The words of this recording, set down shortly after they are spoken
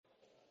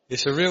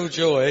It's a real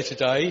joy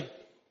today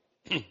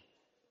and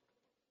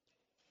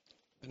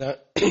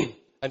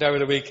over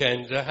the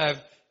weekend to have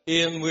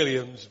Ian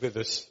Williams with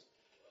us.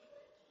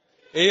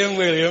 Ian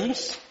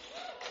Williams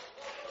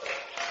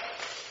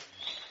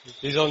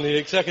is on the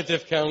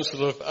Executive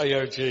Council of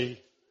AOG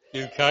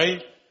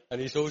UK,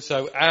 and he's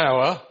also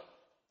our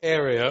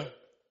area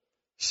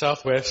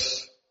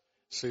Southwest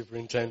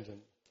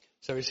Superintendent.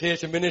 So he's here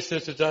to minister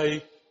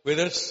today with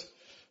us.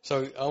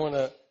 So I want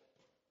to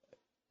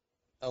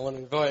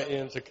invite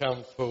Ian to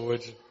come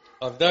forward.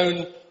 I've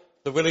known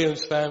the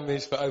Williams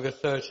families for over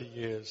 30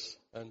 years,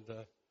 and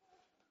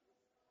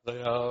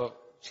they are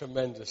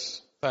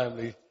tremendous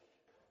family,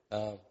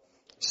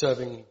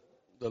 serving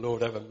the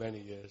Lord over many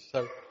years.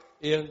 So,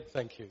 Ian,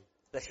 thank you.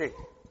 Bless you.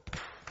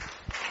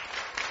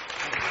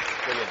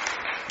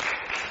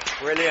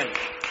 Brilliant.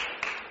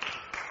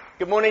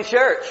 Good morning,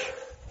 church.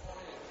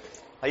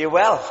 Are you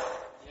well?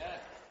 Yeah.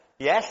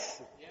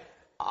 Yes? Yeah.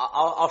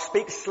 I'll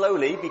speak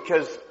slowly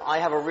because I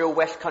have a real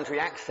West Country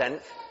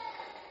accent,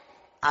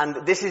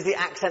 and this is the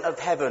accent of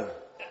heaven.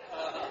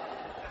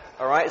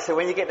 Alright, so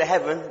when you get to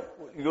heaven,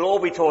 you'll all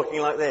be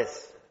talking like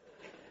this.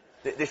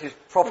 This is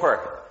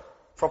proper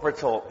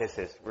talk, this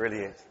is, really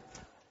is.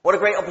 What a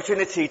great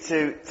opportunity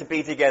to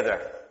be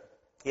together.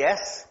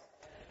 Yes?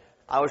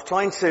 I was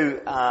trying to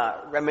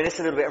reminisce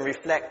a little bit and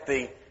reflect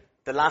the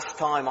last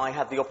time I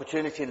had the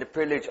opportunity and the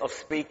privilege of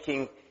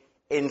speaking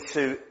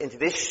into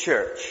this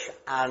church,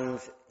 and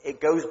it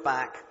goes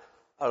back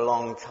a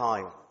long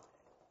time.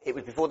 It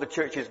was before the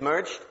churches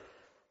merged,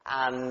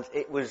 and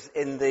it was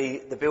in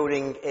the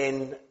building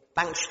in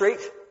Bank Street,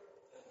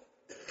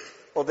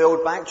 or the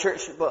old Bank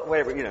Church,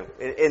 wherever,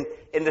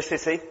 in the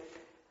city.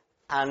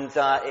 And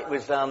it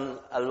was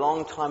a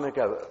long time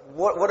ago.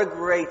 What a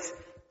great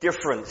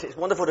difference. It's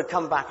wonderful to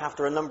come back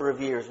after a number of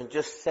years and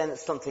just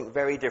sense something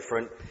very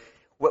different.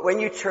 When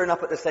you turn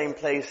up at the same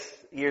place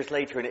years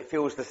later and it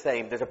feels the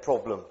same, there's a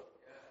problem.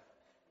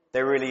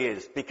 There really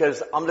is.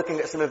 Because I'm looking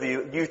at some of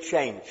you, you've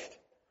changed.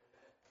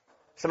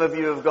 Some of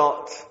you have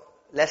got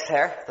less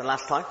hair than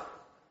last time.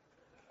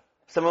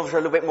 Some of us are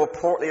a little bit more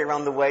portly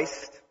around the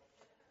waist.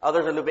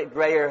 Others are a little bit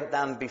grayer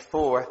than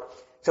before.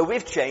 So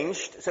we've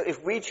changed. So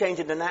if we change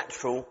in the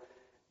natural,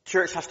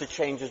 church has to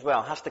change as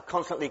well. Has to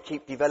constantly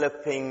keep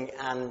developing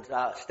and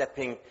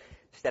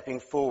stepping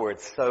forward.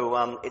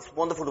 So it's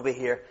wonderful to be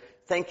here.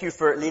 Thank you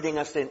for leading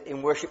us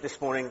in worship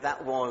this morning.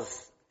 That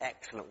was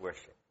excellent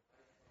worship.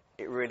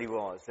 It really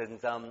was.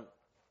 And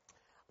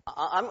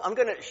I'm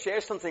going to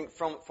share something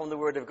from the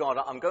Word of God.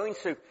 I'm going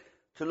to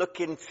look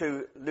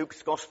into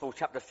Luke's Gospel,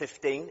 chapter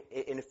 15,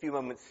 in a few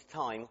moments'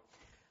 time.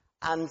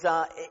 And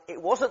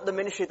it wasn't the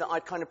ministry that I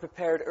kind of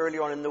prepared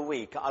earlier on in the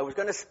week. I was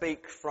going to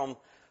speak from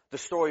the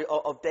story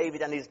of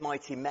David and his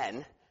mighty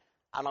men.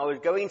 And I was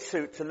going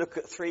to look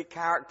at three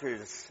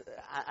characters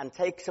and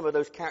take some of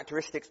those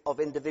characteristics of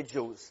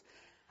individuals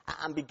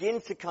and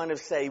begin to kind of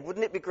say,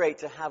 wouldn't it be great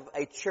to have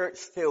a church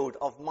filled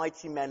of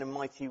mighty men and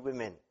mighty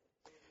women?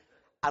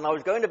 And I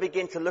was going to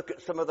begin to look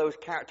at some of those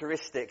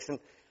characteristics.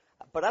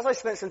 But as I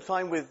spent some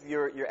time with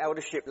your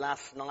eldership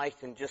last night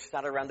and just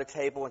sat around the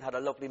table and had a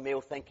lovely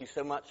meal, thank you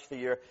so much for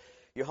your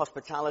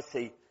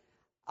hospitality,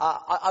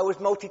 I was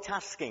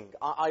multitasking.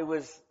 I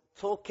was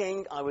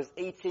talking, I was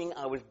eating,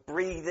 I was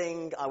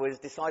breathing, I was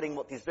deciding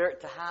what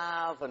dessert to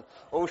have and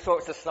all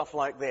sorts of stuff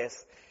like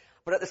this.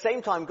 But at the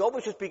same time, God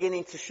was just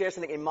beginning to share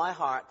something in my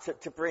heart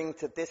to bring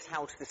to this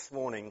house this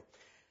morning.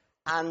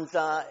 And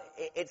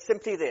it's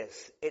simply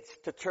this. It's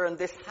to turn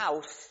this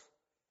house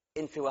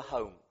into a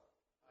home.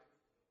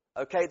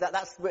 Okay,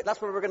 that's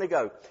where we're going to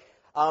go.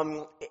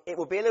 It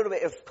will be a little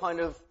bit of kind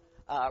of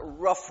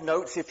rough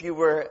notes. If you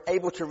were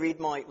able to read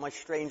my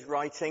strange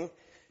writing,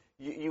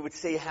 you would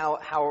see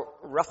how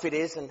rough it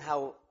is and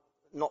how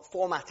not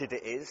formatted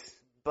it is.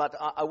 But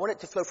I want it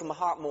to flow from the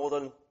heart more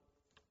than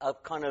a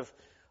kind of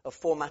a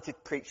formatted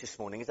preach this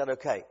morning. Is that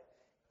okay? Is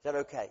that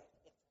okay?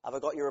 Yes. Have I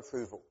got your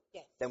approval?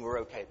 Yes. Then we're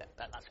okay then.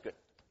 That's good.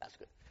 That's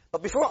good.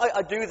 But before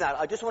I do that,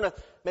 I just want to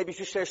maybe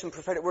just share some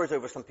prophetic words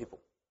over some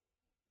people.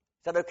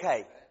 Is that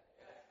okay?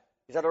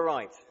 Is that all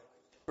right?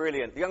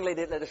 Brilliant. The young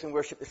lady that led us in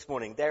worship this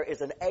morning, there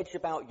is an edge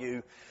about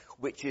you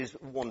which is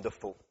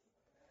wonderful.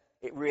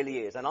 It really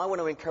is. And I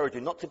want to encourage you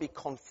not to be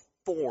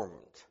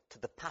conformed to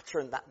the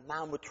pattern that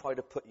man would try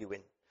to put you in.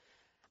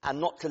 And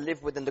not to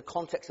live within the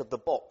context of the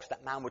box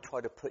that man would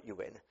try to put you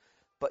in.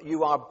 But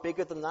you are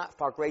bigger than that,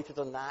 far greater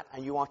than that,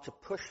 and you are to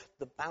push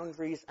the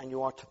boundaries and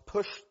you are to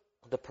push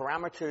the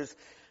parameters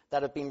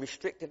that have been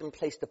restricted and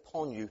placed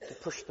upon you, to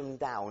push them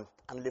down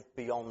and live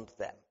beyond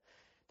them.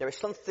 There is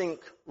something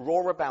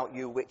raw about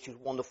you which is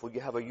wonderful.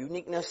 You have a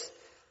uniqueness,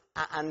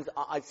 and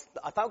I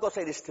found God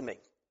say this to me,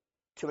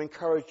 to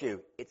encourage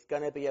you. It's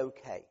going to be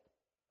okay.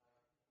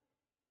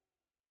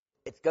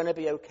 It's going to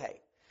be okay.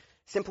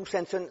 Simple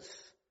sentence,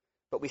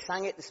 but we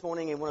sang it this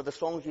morning in one of the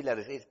songs you led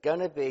us. It's going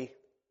to be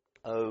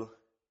okay.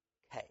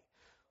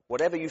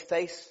 Whatever you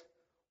face,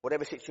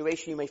 whatever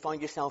situation you may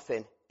find yourself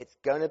in, it's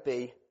going to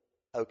be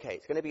okay.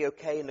 It's going to be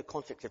okay in the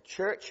context of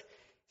church.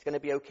 It's going to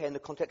be okay in the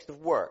context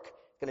of work.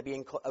 It's going to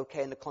be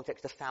okay in the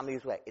context of family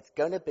as well. It's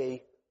going to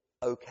be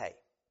okay.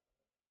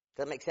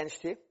 Does that make sense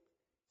to you?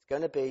 It's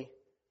going to be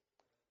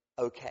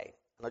okay.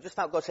 And I just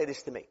felt God say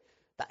this to me,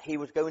 that he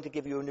was going to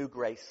give you a new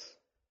grace.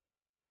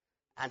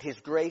 And his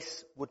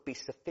grace would be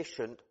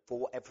sufficient for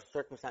whatever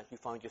circumstance you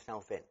find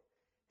yourself in.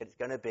 That it's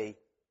going to be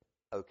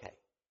okay.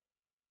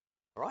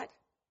 All right?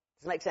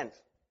 Does it make sense?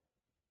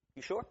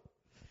 You sure?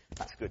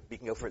 That's good. We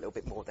can go for a little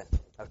bit more then.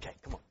 Okay,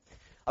 come on.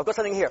 I've got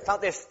something here.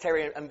 Found this,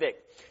 Terry and Vic,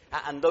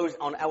 and those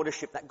on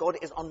eldership, that God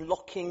is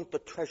unlocking the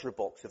treasure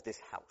box of this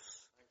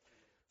house.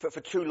 For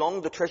too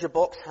long, the treasure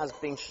box has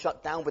been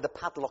shut down with a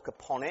padlock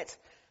upon it.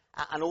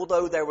 And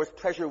although there was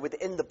treasure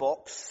within the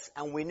box,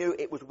 and we knew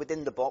it was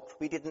within the box,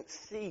 we didn't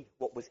see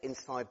what was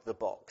inside the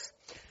box.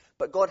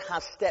 But God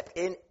has stepped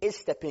in, is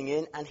stepping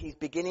in, and he's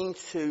beginning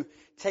to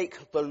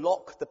take the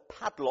lock, the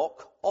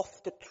padlock,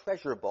 off the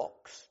treasure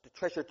box, the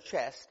treasure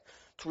chest,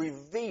 to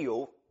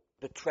reveal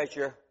the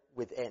treasure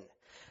within.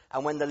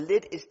 And when the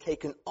lid is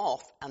taken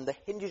off and the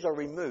hinges are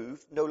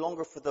removed, no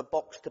longer for the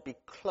box to be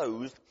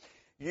closed,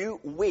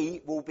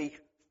 we will be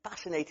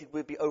fascinated,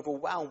 we'll be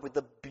overwhelmed with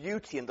the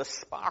beauty and the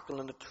sparkle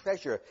and the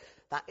treasure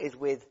that is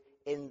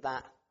within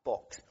that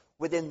box.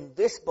 Within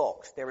this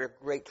box, there are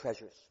great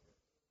treasures.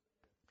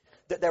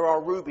 There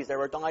are rubies, there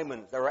are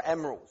diamonds, there are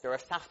emeralds, there are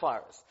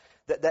sapphires,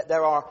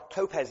 there are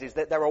topazes,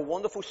 there are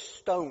wonderful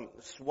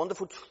stones,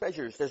 wonderful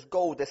treasures. There's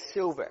gold, there's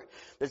silver,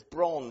 there's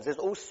bronze, there's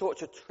all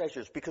sorts of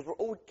treasures because we're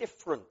all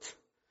different.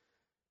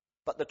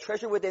 But the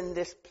treasure within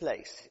this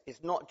place is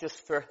not just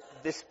for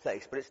this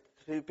place, but it's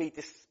to be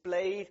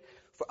displayed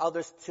for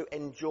others to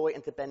enjoy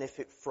and to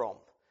benefit from.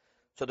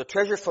 So the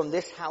treasure from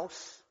this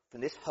house,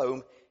 from this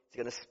home, is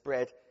going to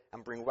spread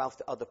and bring wealth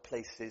to other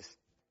places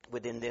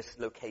within this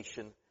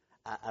location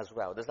as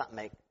well. Does that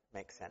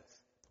make sense?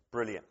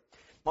 Brilliant.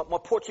 My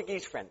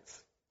Portuguese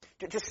friends,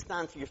 just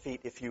stand to your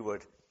feet if you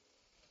would.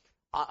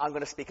 I'm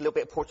going to speak a little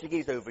bit of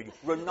Portuguese over you.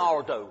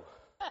 Ronaldo.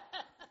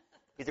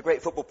 He's a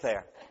great football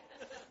player.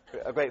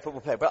 A great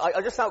football player. But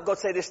I just felt God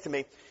say this to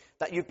me,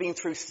 that you've been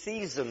through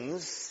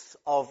seasons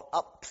of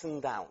ups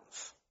and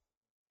downs.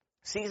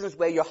 Seasons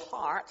where your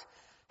heart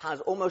has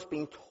almost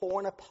been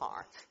torn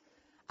apart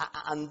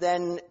and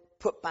then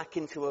put back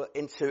into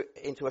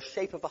a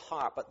shape of a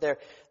heart. But the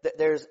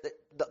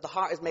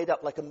heart is made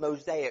up like a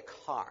mosaic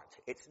heart.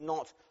 It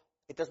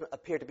doesn't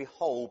appear to be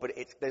whole, but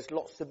there's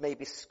lots of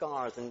maybe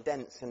scars and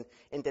dents and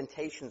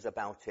indentations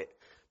about it.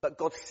 But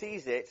God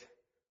sees it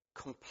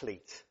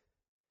complete.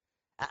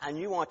 And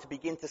you are to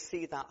begin to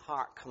see that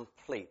heart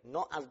complete,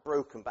 not as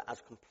broken, but as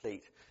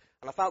complete.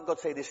 And I felt God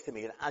say this to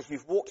me, that as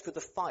you've walked through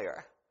the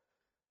fire,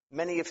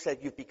 many have said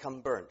you've become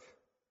burnt.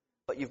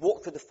 But you've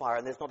walked through the fire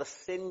and there's not a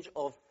singe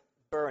of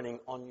burning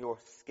on your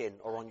skin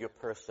or on your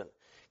person.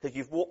 Because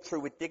you've walked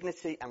through with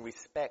dignity and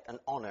respect and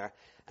honor.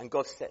 And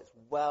God says,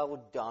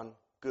 well done,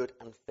 good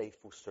and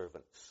faithful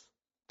servants.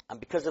 And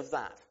because of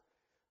that,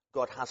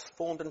 God has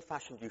formed and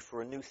fashioned you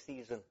for a new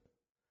season.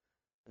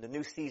 And the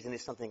new season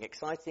is something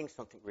exciting,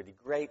 something really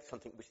great,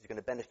 something which is going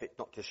to benefit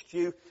not just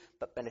you,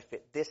 but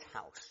benefit this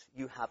house.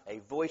 You have a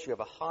voice, you have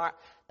a heart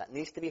that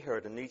needs to be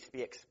heard and needs to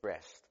be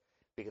expressed,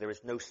 because there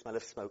is no smell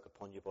of smoke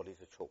upon your bodies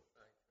at all.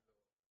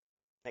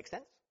 Make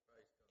sense?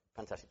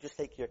 Fantastic. Just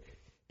take your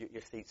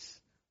seats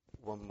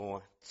one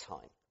more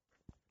time.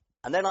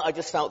 And then I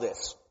just felt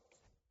this,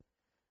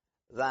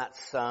 that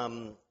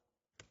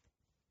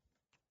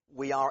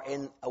we are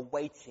in a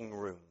waiting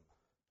room.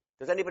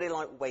 Does anybody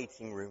like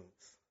waiting rooms?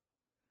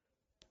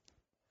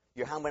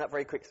 Your hand went up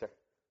very quick, sir.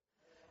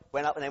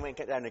 Went up and then went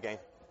down again.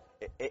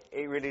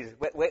 It really is.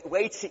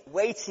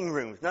 Waiting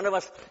rooms. None of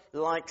us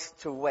likes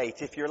to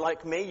wait. If you're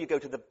like me, you go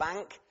to the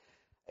bank.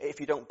 If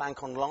you don't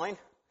bank online.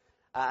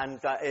 And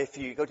if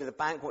you go to the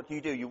bank, what do?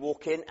 You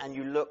walk in and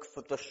you look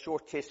for the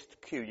shortest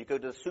queue. You go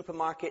to the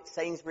supermarket,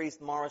 Sainsbury's,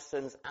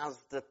 Morrison's,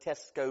 Asda,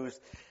 Tesco's.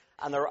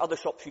 And there are other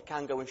shops you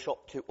can go and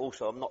shop to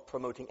also. I'm not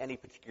promoting any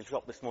particular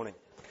shop this morning.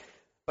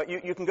 But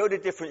you can go to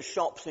different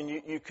shops and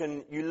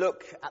you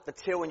look at the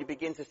till and you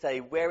begin to say,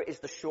 where's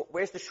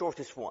the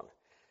shortest one?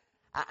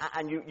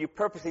 And you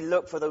purposely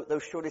look for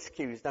those shortest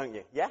queues, don't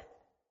you? Yeah?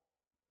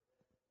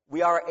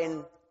 We are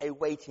in a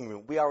waiting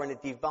room. We are in a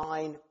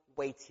divine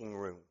waiting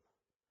room.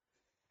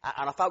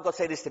 And I felt God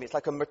say this to me. It's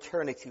like a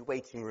maternity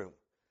waiting room.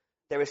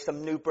 There is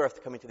some new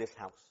birth coming to this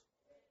house.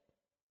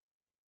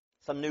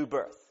 Some new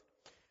birth.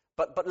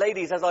 But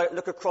ladies, as I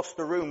look across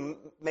the room,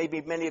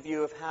 maybe many of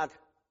you have had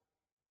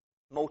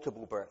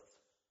multiple births.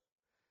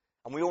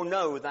 And we all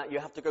know that you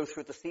have to go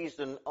through the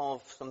season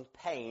of some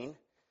pain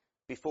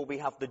before we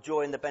have the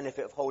joy and the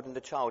benefit of holding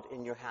the child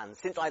in your hands.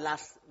 Since I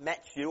last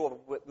met you, or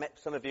met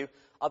some of you,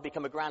 I've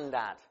become a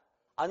granddad.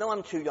 I know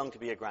I'm too young to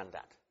be a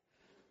granddad,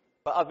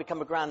 but I've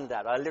become a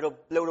granddad. A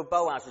little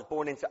Boaz was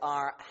born into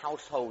our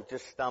household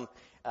just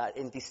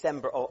in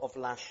December of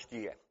last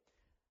year.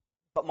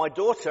 But my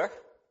daughter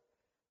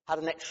had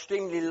an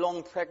extremely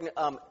long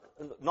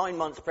 9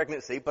 months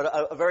pregnancy, but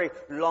a very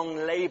long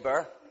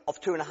labor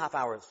of 2.5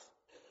 hours.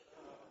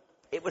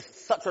 It was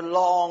such a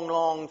long,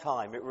 long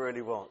time. It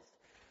really was.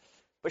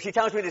 But she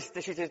tells me this,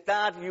 she says,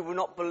 Dad, you will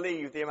not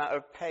believe the amount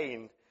of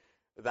pain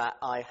that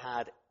I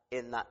had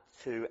in that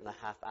 2.5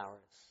 hours.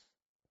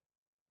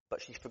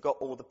 But she forgot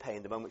all the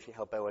pain the moment she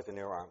held Boaz in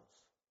her arms.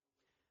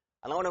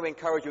 And I want to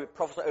encourage you,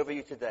 prophesy over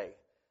you today,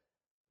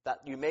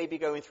 that you may be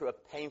going through a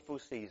painful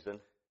season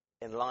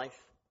in life,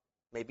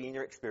 maybe in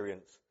your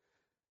experience,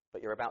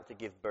 but you're about to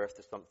give birth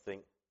to something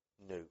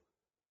new.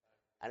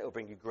 And it will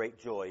bring you great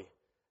joy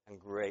and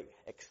great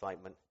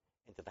excitement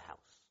into the house.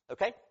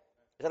 Okay?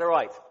 Is that all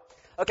right?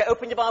 Okay,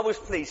 open your Bibles,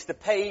 please, to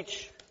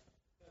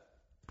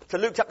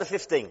Luke chapter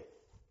 15.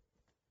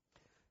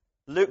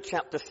 Luke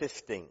chapter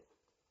 15.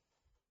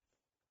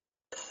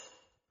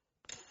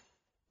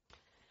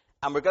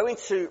 And we're going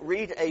to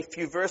read a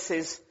few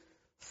verses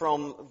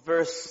from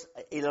verse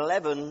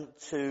 11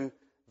 to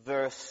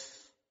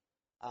verse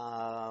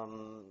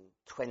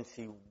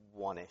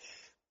 21-ish.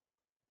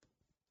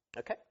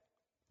 Okay?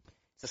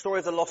 It's the story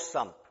of the lost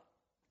son.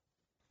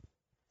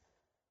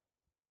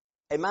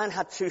 A man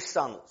had 2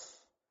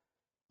 sons.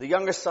 The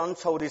younger son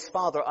told his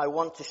father, I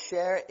want to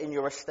share in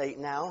your estate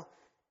now,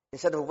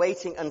 instead of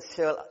waiting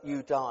until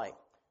you die.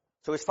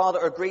 So his father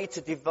agreed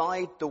to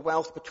divide the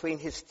wealth between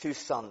his 2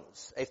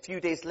 sons. A few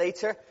days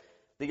later,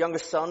 the younger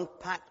son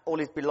packed all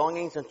his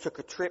belongings and took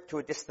a trip to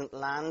a distant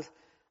land,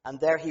 and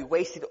there he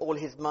wasted all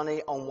his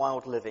money on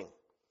wild living.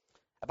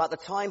 About the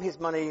time his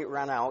money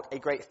ran out, a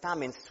great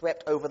famine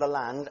swept over the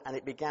land, and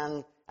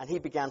he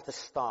began to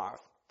starve.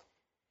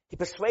 He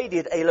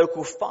persuaded a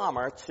local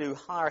farmer to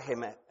hire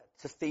him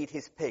to feed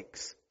his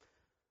pigs.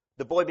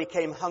 The boy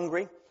became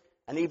hungry,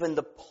 and even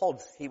the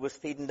pods he was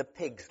feeding the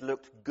pigs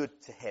looked good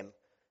to him.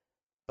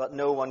 But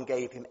no one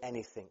gave him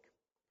anything.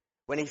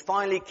 When he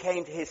finally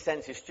came to his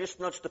senses, just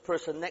nudge the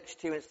person next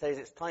to you and say,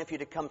 it's time for you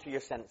to come to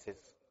your senses.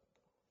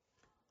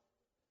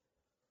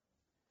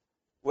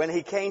 When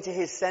he came to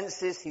his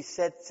senses, he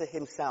said to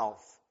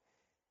himself,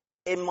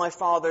 in my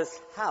father's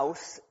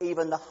house,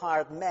 even the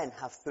hired men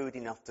have food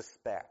enough to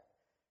spare.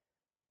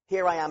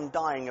 Here I am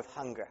dying of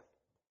hunger.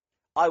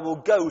 I will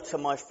go to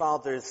my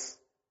father's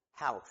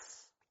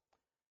house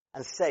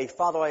and say,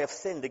 Father, I have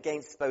sinned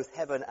against both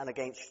heaven and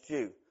against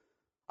you.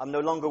 I'm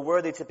no longer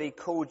worthy to be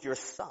called your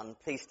son.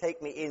 Please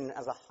take me in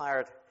as a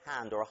hired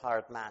hand or a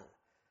hired man.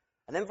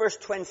 And then verse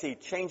 20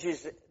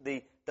 changes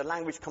the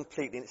language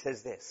completely, and it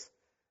says this.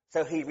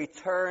 So he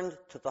returned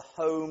to the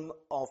home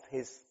of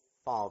his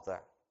father.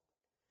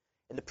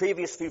 In the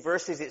previous few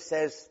verses it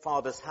says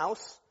father's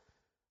house,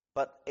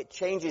 but it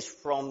changes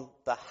from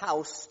the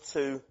house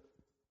to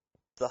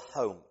the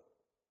home.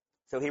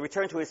 So he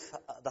returned to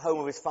the home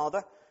of his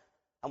father.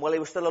 And while he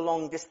was still a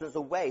long distance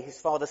away, his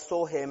father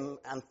saw him,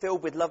 and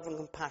filled with love and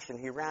compassion,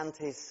 he ran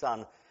to his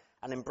son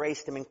and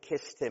embraced him and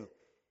kissed him.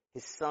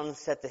 His son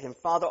said to him,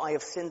 Father, I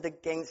have sinned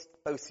against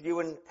both you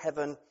and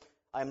heaven.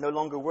 I am no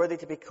longer worthy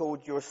to be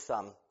called your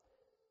son.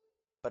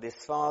 But his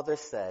father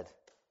said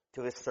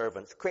to his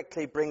servants,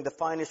 quickly bring the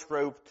finest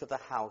robe to the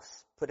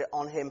house, put it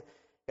on him,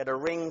 get a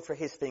ring for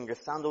his finger,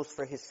 sandals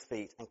for his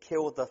feet, and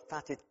kill the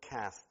fatted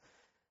calf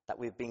that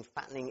we've been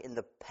fattening in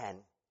the pen.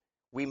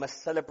 We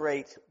must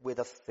celebrate with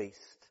a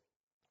feast.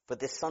 For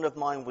this son of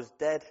mine was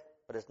dead,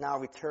 but has now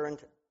returned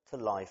to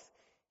life.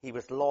 He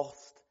was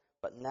lost,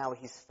 but now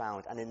he's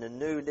found. And in the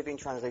New Living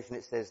Translation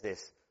it says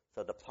this,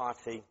 so the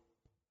party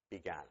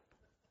began.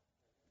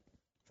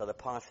 So the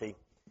party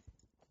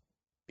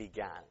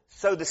began.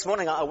 So this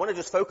morning I want to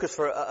just focus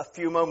for a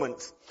few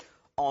moments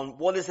on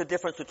what is the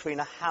difference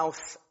between a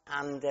house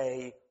and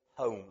a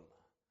home.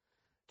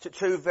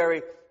 Two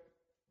very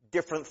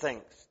different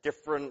things,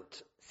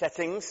 different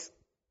settings.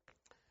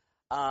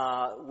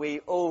 We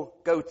all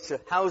go to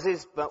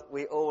houses, but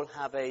we all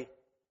have a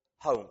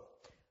home.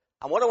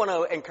 And what I want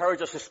to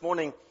encourage us this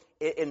morning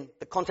in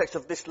the context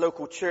of this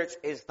local church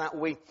is that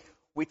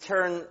we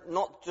turn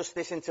not just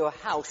this into a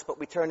house, but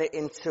we turn it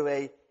into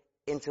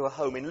a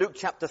home. In Luke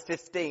chapter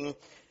 15,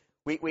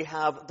 we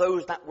have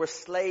those that were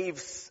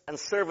slaves and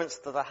servants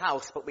to the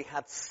house, but we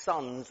had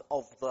sons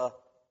of the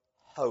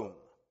home.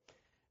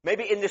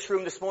 Maybe in this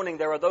room this morning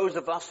there are those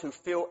of us who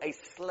feel a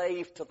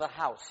slave to the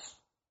house.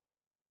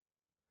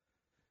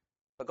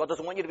 But God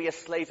doesn't want you to be a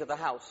slave to the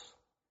house.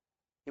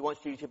 He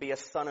wants you to be a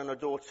son and a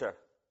daughter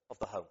of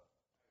the home.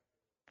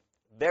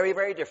 Very,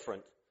 very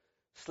different.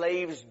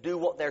 Slaves do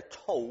what they're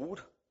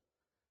told.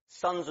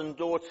 Sons and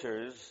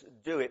daughters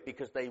do it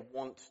because they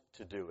want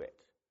to do it.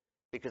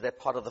 Because they're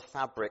part of the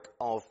fabric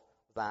of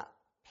that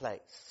place.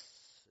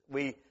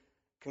 We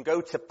can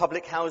go to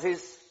public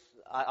houses.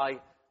 I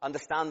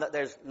understand that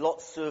there's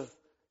lots of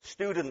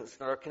students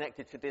that are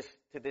connected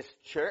to this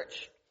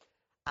church.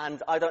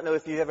 And I don't know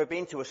if you've ever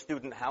been to a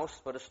student house,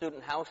 but a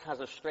student house has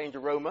a strange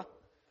aroma.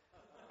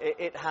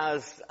 It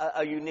has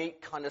a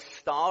unique kind of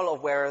style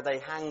of where they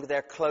hang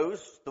their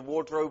clothes. The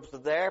wardrobes are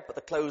there, but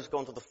the clothes go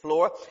onto the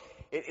floor.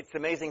 It's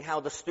amazing how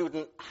the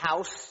student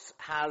house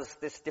has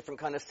this different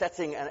kind of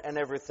setting and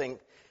everything.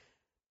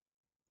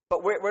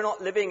 But we're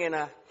not living in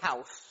a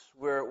house.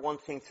 We're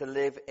wanting to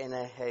live in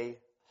a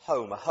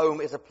home. A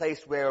home is a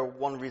place where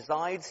one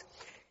resides.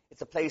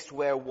 It's a place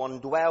where one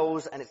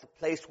dwells, and it's a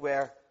place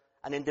where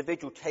an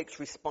individual takes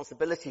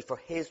responsibility for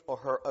his or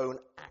her own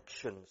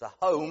actions. A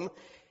home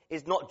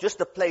is not just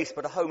a place,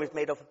 but a home is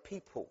made up of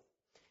people.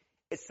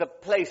 It's a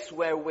place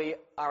where we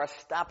are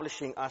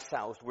establishing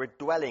ourselves, we're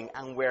dwelling,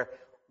 and we're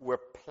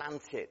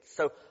planted.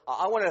 So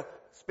I want to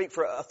speak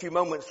for a few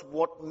moments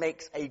what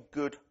makes a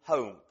good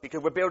home.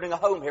 Because we're building a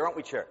home here, aren't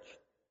we, church?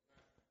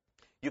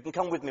 You can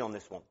come with me on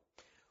this one.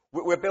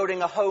 We're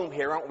building a home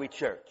here, aren't we,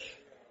 church?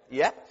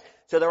 Yeah?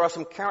 So there are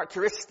some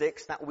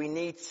characteristics that we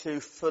need to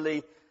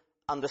fully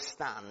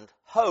understand.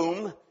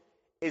 Home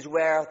is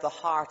where the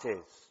heart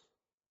is.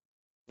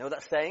 You know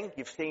that saying?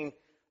 You've seen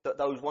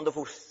those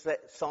wonderful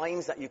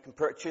signs that you can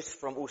purchase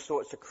from all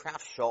sorts of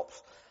craft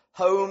shops.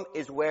 Home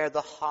is where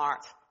the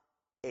heart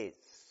is.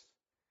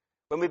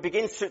 When we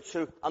begin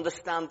to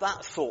understand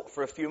that thought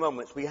for a few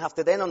moments, we have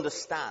to then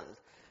understand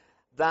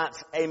that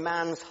a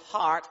man's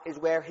heart is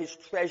where his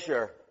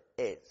treasure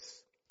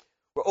is.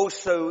 We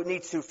also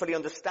need to fully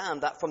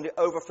understand that from the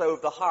overflow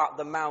of the heart,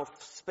 the mouth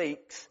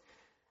speaks.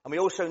 And we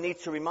also need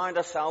to remind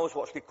ourselves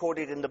what's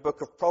recorded in the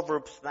book of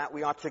Proverbs, that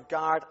we are to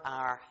guard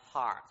our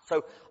heart.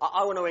 So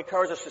I want to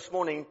encourage us this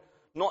morning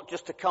not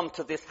just to come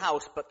to this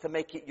house, but to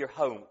make it your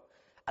home.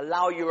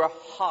 Allow your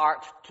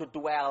heart to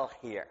dwell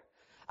here.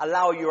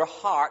 Allow your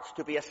heart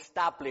to be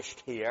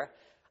established here.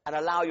 And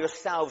allow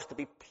yourselves to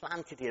be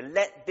planted here.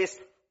 Let this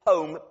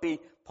home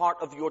be part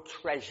of your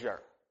treasure.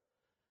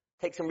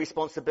 Take some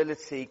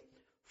responsibility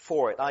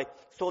for it. I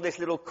saw this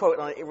little quote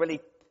and it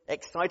really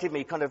excited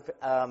me, kind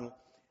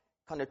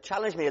of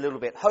challenged me a little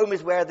bit. Home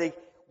is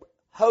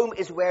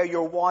where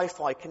your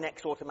Wi-Fi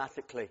connects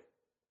automatically.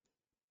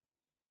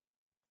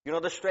 You're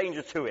not a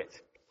stranger to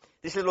it.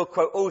 This little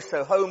quote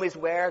also, home is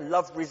where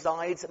love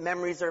resides,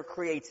 memories are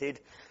created,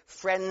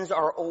 friends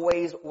are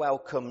always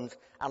welcomed,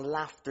 and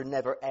laughter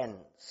never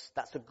ends.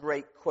 That's a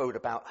great quote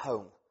about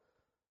home.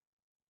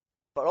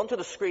 But onto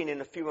the screen in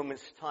a few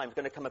moments' time is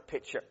going to come a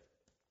picture.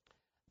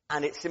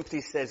 And it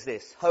simply says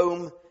this,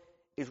 home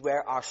is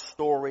where our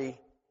story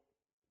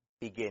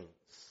begins.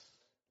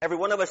 Every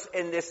one of us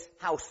in this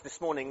house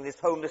this morning, this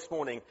home this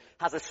morning,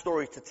 has a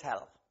story to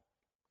tell.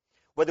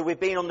 Whether we've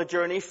been on the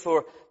journey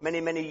for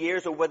many, many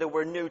years or whether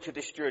we're new to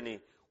this journey,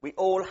 we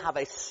all have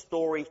a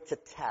story to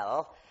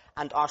tell,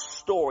 and our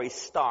story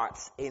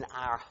starts in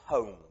our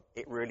home.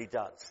 It really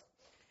does.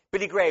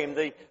 Billy Graham,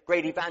 the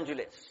great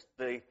evangelist,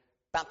 the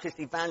Baptist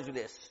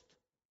evangelist,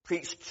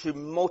 preached to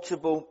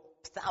multiple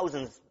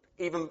thousands,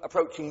 even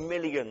approaching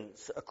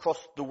millions across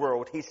the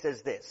world. He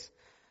says this,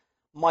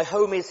 "My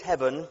home is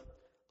heaven.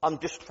 I'm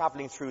just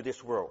traveling through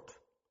this world."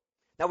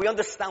 Now we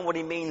understand what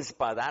he means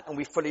by that, and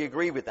we fully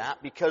agree with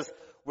that, because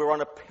we're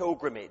on a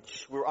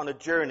pilgrimage. We're on a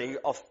journey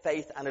of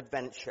faith and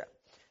adventure.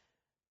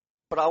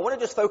 But I want to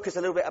just focus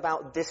a little bit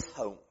about this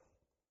home.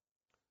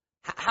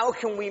 How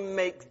can we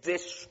make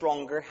this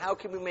stronger? How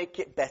can we make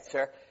it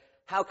better?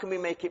 How can we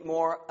make it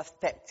more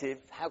effective?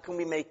 How can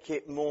we make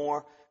it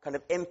more kind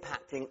of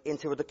impacting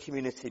into the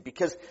community?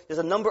 Because there's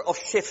a number of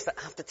shifts that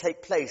have to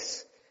take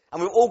place.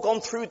 And we've all gone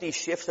through these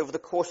shifts over the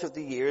course of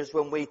the years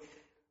when we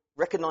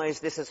recognize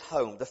this as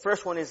home. The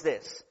first one is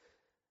this.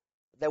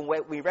 Then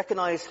when we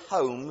recognize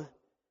home,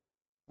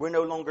 we're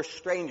no longer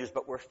strangers,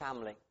 but we're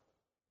family.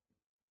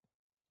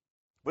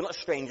 We're not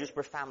strangers,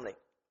 we're family.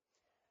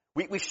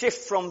 We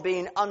shift from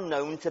being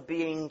unknown to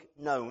being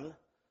known.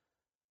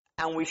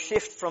 And we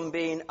shift from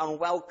being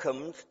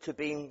unwelcomed to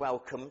being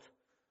welcomed.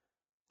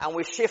 And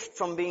we shift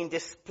from being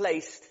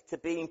displaced to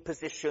being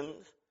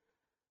positioned.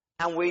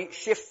 And we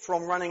shift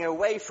from running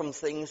away from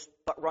things,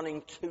 but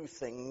running to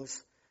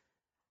things.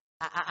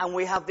 And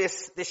we have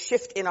this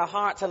shift in our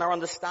hearts and our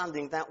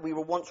understanding that we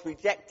were once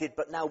rejected,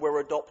 but now we're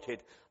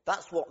adopted.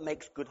 That's what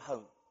makes good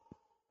home.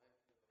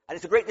 And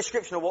it's a great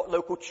description of what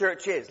local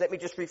church is. Let me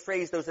just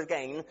rephrase those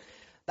again.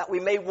 That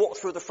we may walk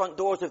through the front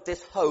doors of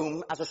this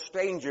home as a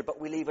stranger, but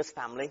we leave as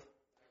family.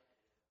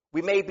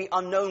 We may be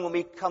unknown when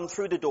we come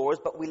through the doors,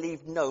 but we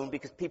leave known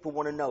because people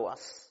want to know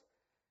us.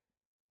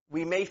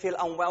 We may feel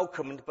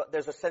unwelcomed, but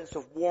there's a sense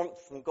of warmth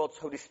from God's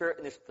Holy Spirit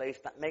in this place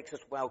that makes us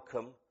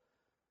welcome.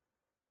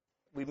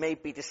 We may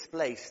be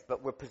displaced,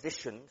 but we're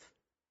positioned.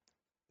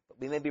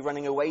 We may be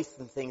running away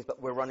from things,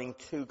 but we're running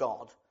to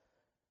God.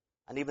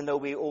 And even though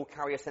we all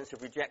carry a sense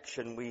of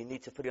rejection, we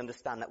need to fully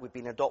understand that we've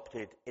been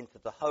adopted into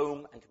the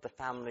home, into the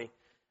family,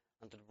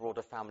 and to the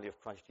broader family of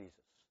Christ Jesus.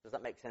 Does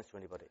that make sense to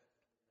anybody?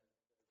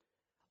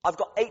 I've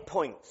got 8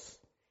 points.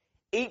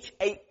 Each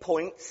 8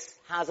 points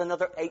has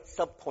another 8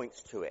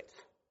 sub-points to it.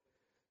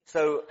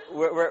 So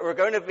we're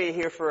going to be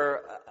here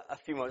for a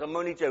few moments. I'm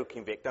only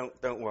joking, Vic.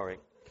 Don't worry.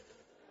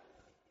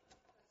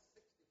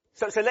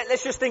 So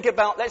let's just think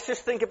about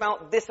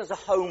this as a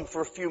home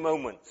for a few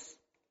moments.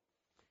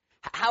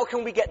 How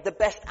can we get the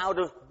best out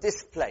of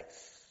this place?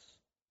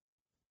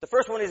 The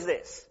first one is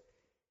this.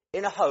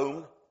 In a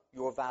home,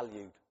 you're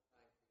valued.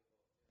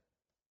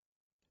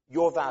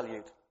 You're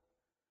valued.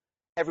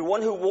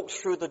 Everyone who walks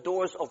through the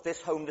doors of this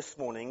home this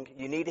morning,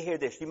 you need to hear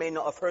this. You may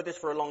not have heard this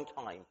for a long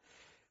time.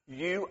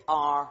 You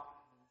are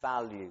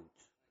valued.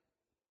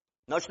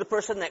 Nudge the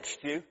person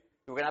next to you.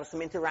 We're going to have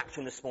some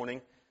interaction this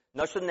morning.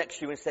 Nudge them next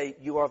to you and say,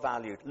 you are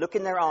valued. Look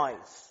in their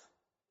eyes.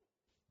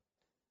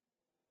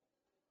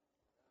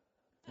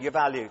 You're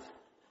valued.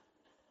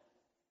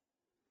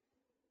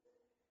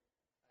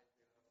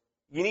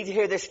 You need to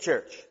hear this,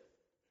 church.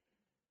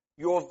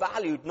 You're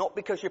valued not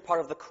because you're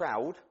part of the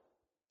crowd.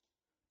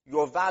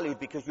 You're valued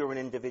because you're an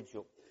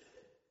individual.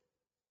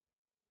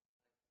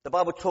 The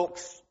Bible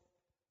talks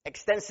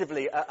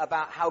extensively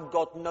about how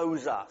God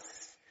knows us.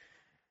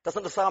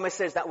 Doesn't the psalmist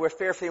says that we're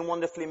fearfully and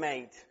wonderfully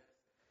made?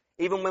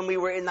 Even when we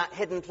were in that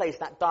hidden place,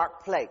 that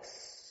dark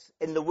place,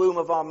 in the womb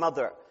of our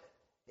mother,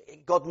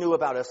 God knew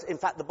about us. In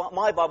fact,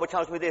 my Bible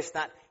tells me this,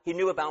 that he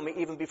knew about me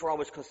even before I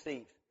was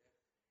conceived.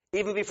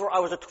 Even before I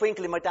was a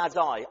twinkle in my dad's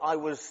eye, I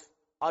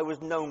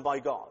was known by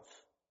God.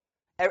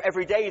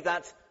 Every day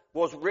that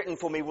was written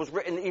for me was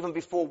written even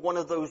before one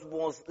of those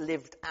was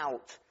lived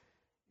out.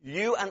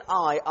 You and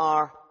I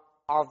are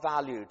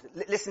valued.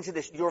 Listen to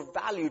this. You're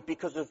valued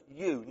because of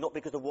you, not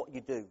because of what you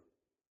do.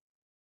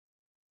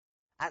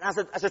 And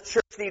as a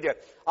church leader,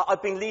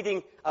 I've been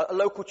leading a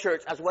local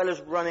church as well as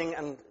running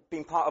and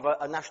being part of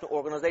a national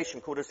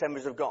organization called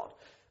Assemblies of God.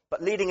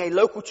 But leading a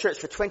local church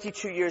for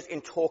 22 years in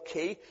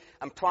Torquay,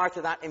 and prior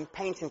to that in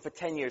Painting for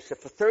 10 years. So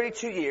for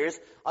 32 years,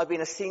 I've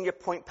been a senior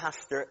point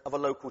pastor of a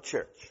local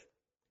church.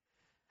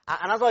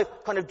 And as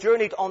I've kind of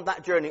journeyed on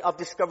that journey, I've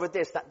discovered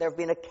this, that there have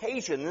been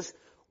occasions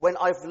when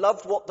I've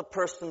loved what the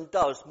person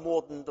does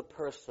more than the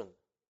person.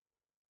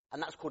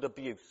 And that's called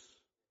abuse.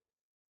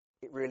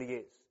 It really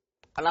is.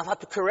 And I've had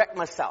to correct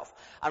myself.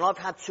 And I've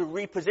had to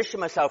reposition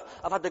myself.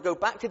 I've had to go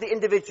back to the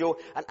individual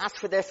and ask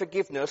for their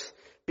forgiveness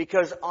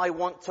because I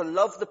want to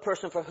love the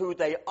person for who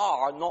they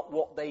are, not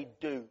what they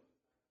do.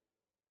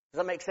 Does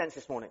that make sense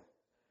this morning?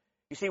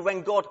 You see,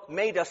 when God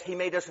made us, he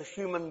made us as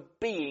human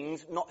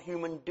beings, not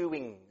human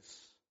doings.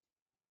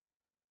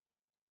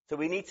 So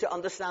we need to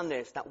understand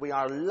this, that we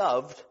are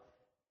loved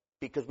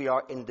because we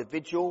are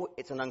individual.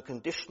 It's an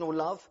unconditional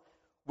love.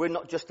 We're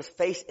not just a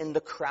face in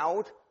the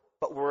crowd,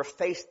 but we're a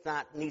face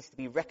that needs to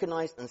be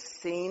recognized and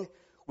seen.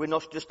 We're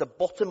not just a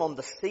bottom on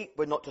the seat.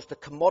 We're not just a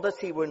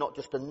commodity. We're not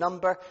just a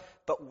number,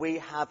 but we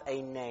have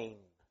a name.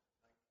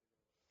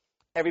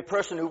 Every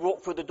person who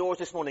walked through the doors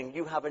this morning,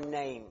 you have a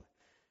name.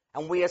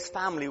 And we as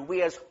family,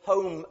 we as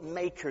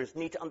homemakers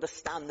need to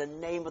understand the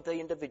name of the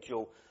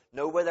individual,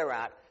 know where they're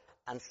at,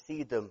 and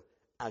see them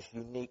as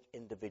unique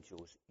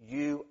individuals.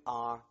 You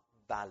are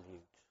valued.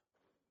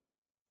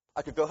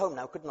 I could go home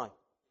now, couldn't I?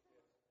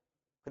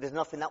 But there's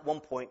enough in that one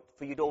point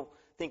for you to all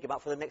think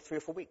about for the next 3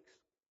 or 4 weeks.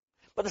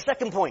 But the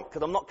second point,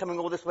 because I'm not coming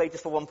all this way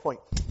just for one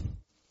point.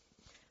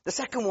 The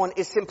second one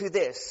is simply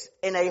this.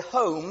 In a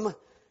home,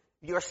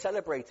 you're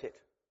celebrated.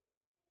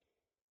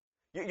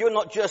 You're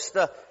not just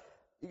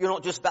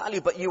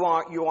valued, but you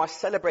are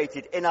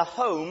celebrated. In a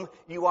home,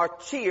 you are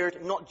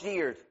cheered, not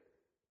jeered.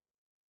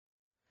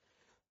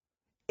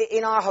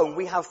 In our home,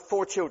 we have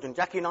 4 children.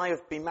 Jackie and I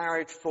have been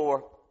married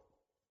for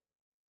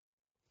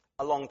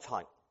a long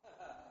time.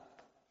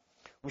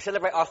 We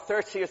celebrate our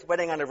 30th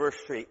wedding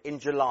anniversary in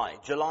July.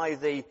 July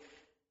the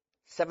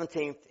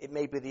 17th, it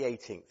may be the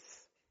 18th.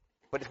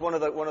 But it's one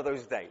of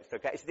those days,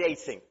 okay? It's the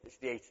 18th. It's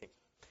the 18th.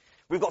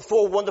 We've got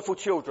 4 wonderful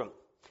children.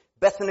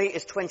 Bethany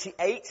is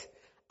 28,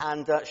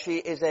 and she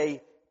is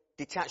a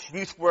detached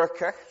youth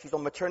worker. She's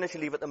on maternity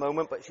leave at the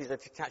moment, but she's a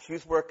detached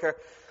youth worker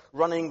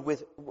working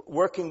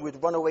with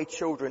runaway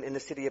children in the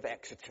city of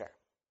Exeter.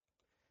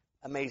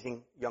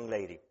 Amazing young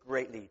lady,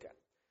 great leader.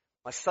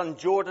 My son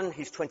Jordan,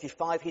 he's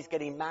 25, he's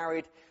getting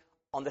married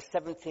on the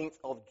 17th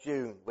of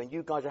June, when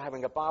you guys are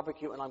having a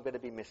barbecue and I'm going to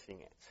be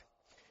missing it.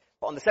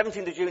 But on the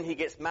 17th of June, he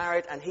gets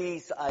married, and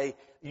he's a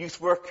youth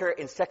worker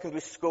in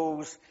secondary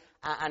schools,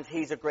 and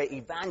he's a great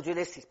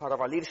evangelist. He's part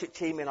of our leadership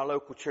team in our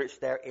local church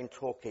there in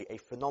Torquay, a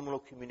phenomenal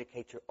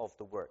communicator of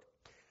the word.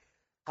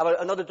 I have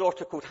another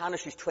daughter called Hannah.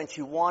 She's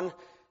 21.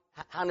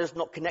 Hannah's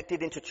not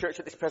connected into church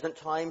at this present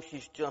time.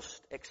 She's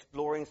just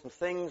exploring some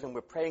things, and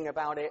we're praying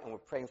about it, and we're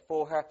praying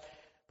for her.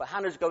 But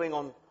Hannah's going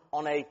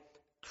on a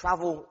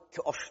travel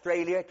to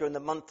Australia during the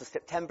month of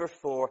September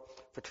for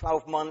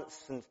 12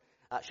 months, and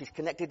she's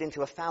connected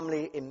into a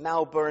family in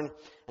Melbourne,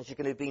 and she's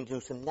going to be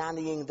doing some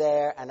nannying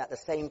there, and at the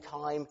same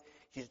time,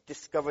 she's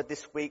discovered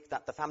this week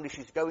that the family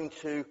she's going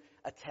to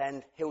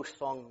attend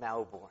Hillsong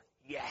Melbourne.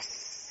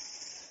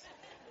 Yes!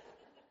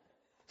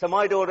 So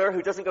my daughter,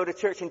 who doesn't go to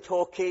church in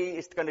Torquay,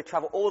 is going to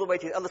travel all the way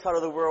to the other side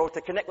of the world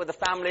to connect with the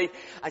family,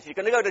 and she's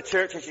going to go to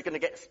church and she's going to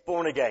get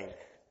born again.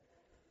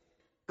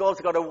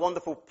 God's got a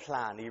wonderful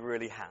plan. He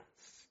really has.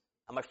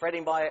 Am I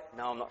fretting by it?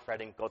 No, I'm not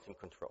fretting. God's in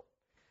control.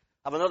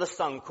 I have another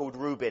son called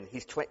Ruben.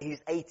 He's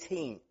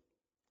 18,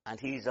 and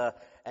he's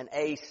an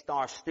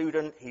A-star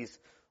student. He's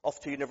off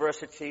to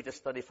university to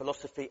study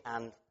philosophy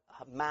and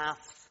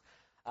maths,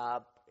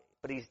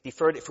 but he's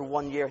deferred it for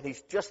 1 year, and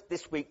he's just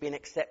this week been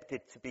accepted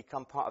to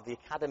become part of the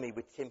academy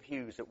with Tim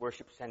Hughes at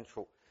Worship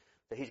Central.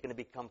 So he's going to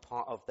become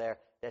part of their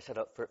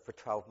setup for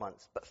 12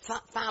 months. But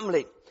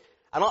family.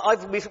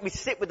 And we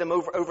sit with them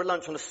over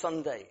lunch on a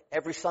Sunday.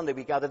 Every Sunday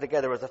we gather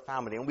together as a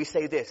family, and we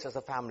say this as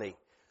a family.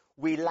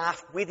 We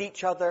laugh with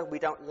each other. We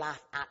don't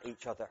laugh at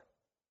each other.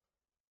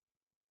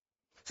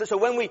 So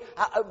when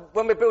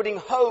we're building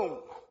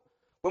home,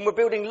 when we're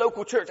building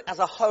local church as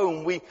a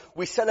home,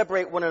 we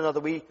celebrate one another.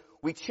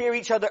 We cheer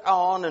each other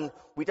on, and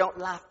we don't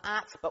laugh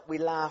at, but we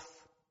laugh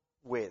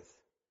with.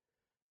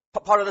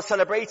 Part of the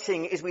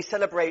celebrating is we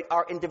celebrate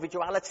our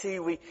individuality.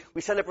 We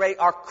celebrate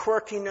our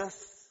quirkiness.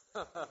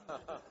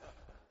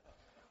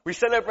 We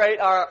celebrate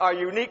our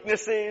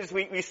uniquenesses.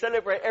 We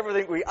celebrate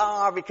everything we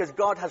are because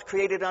God has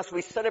created us.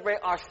 We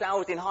celebrate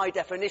ourselves in high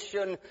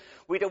definition.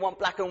 We don't want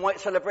black and white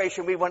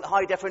celebration. We want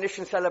high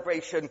definition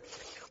celebration.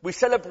 We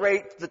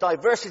celebrate the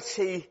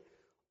diversity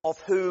of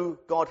who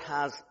God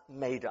has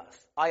made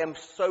us. I am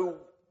so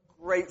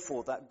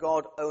grateful that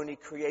God only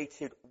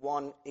created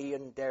one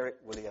Ian Derek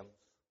Williams.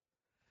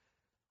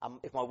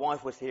 If my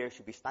wife was here,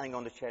 she'd be standing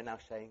on the chair now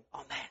saying,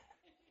 Amen,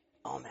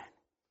 Amen.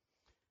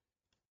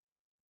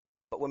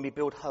 But when we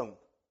build home,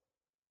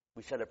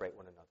 we celebrate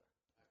one another.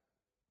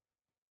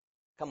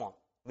 Come on,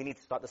 we need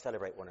to start to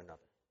celebrate one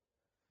another.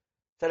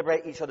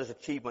 Celebrate each other's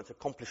achievements,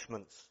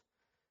 accomplishments.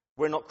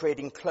 We're not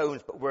creating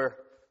clones, but we're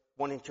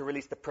wanting to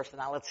release the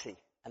personality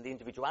and the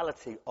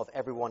individuality of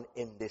everyone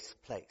in this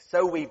place.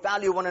 So we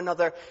value one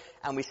another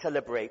and we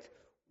celebrate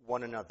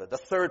one another. The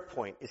third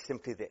point is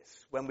simply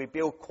this. When we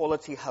build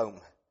quality home,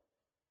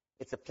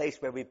 it's a place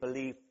where we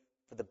believe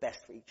for the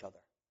best for each other.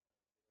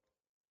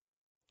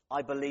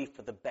 I believe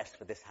for the best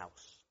for this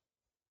house.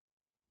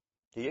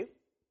 Do you?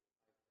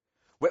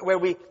 Where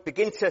we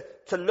begin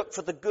to look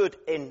for the good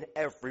in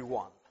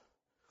everyone.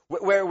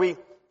 Where we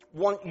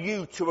want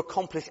you to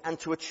accomplish and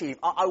to achieve.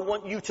 I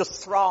want you to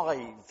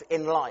thrive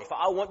in life.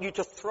 I want you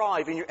to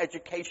thrive in your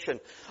education.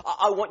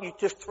 I want you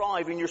to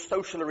thrive in your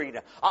social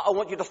arena. I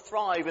want you to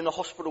thrive in the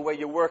hospital where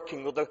you're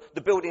working, or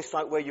the building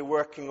site where you're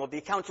working, or the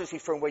accountancy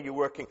firm where you're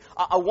working.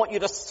 I want you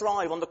to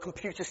thrive on the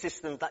computer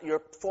systems that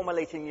you're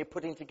formulating, you're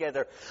putting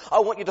together. I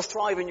want you to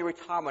thrive in your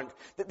retirement.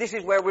 This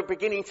is where we're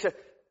beginning to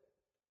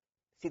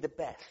see the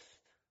best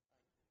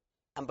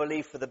and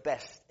believe for the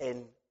best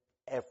in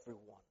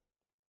everyone.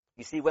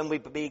 You see, when we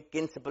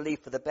begin to believe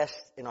for the best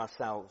in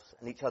ourselves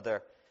and each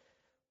other,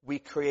 we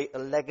create a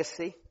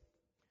legacy.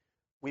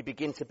 We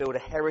begin to build a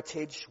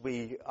heritage.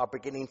 We are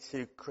beginning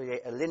to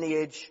create a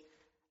lineage.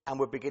 And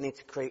we're beginning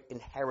to create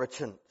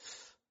inheritance.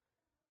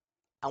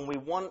 And we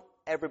want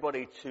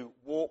everybody to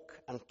walk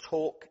and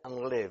talk and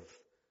live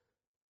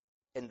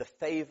in the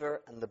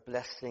favor and the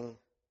blessing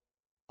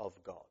of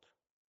God.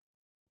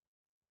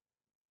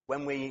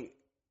 When we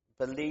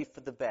believe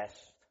for the best,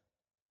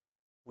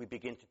 we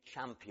begin to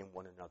champion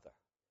one another.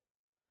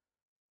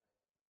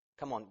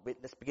 Come on,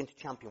 let's begin to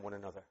champion one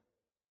another.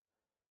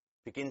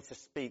 Begin to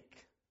speak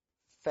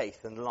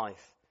faith and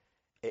life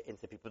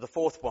into people. The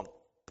fourth one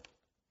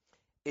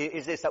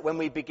is this, that when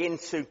we begin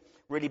to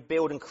really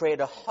build and create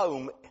a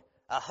home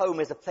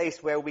is a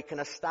place where we can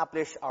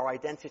establish our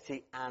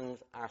identity and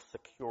our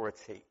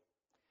security.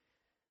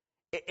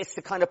 It's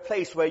the kind of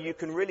place where you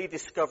can really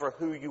discover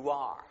who you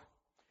are.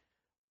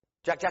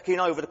 Jackie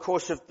and I, over the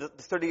course of the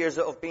 30 years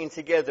of being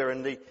together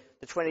and the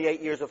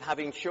 28 years of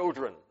having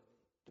children,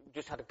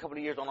 just had a couple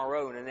of years on our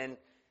own, and then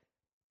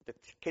the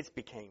kids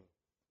became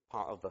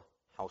part of the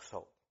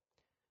household.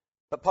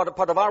 But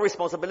part of our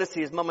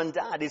responsibility as mum and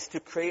dad is to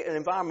create an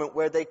environment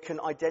where they can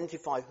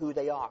identify who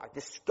they are,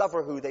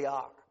 discover who they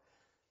are,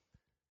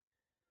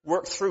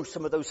 work through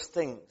some of those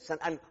things.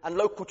 And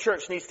local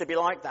church needs to be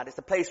like that. It's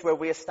a place where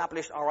we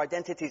establish our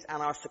identities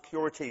and our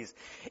securities.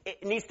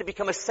 It needs to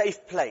become a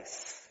safe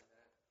place.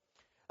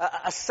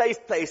 A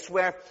safe place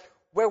where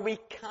we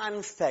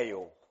can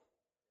fail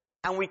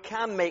and we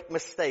can make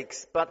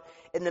mistakes, but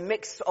in the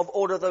mix of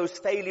all of those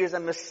failures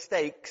and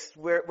mistakes,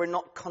 we're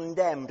not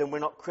condemned and we're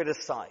not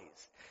criticized.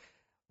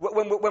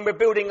 When we're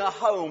building a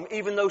home,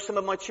 even though some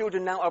of my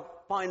children now are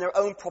buying their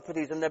own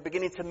properties and they're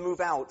beginning to move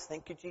out,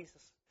 thank you,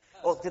 Jesus.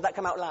 Oh, did that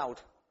come out loud?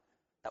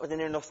 That was an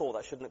inner thought.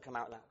 That shouldn't have come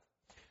out loud.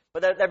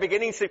 But they're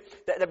beginning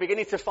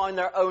to find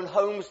their own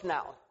homes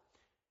now.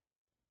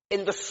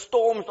 In the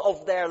storms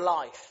of their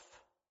life,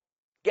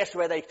 guess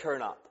where they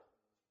turn up?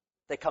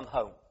 They come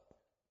home.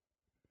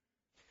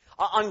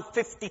 I'm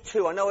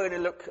 52. I know I only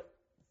look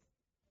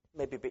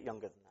maybe a bit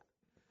younger than that.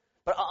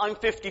 But I'm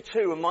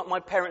 52 and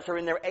my parents are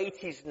in their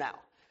 80s now.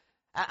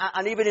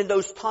 And even in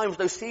those times,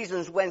 those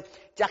seasons when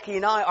Jackie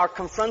and I are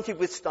confronted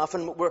with stuff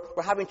and we're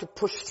having to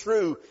push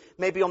through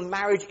maybe on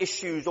marriage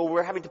issues, or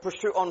we're having to push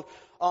through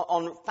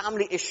on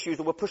family issues,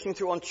 or we're pushing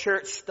through on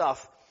church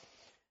stuff,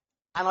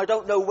 and I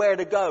don't know where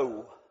to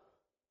go,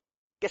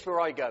 guess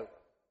where I go?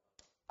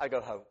 I go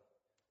home.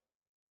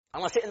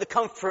 And I sit in the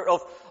comfort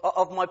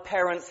of my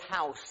parents'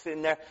 house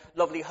in their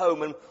lovely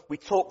home, and we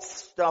talk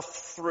stuff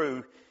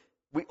through.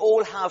 We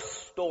all have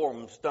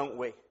storms, don't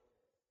we?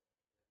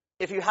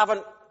 If you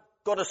haven't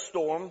got a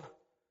storm,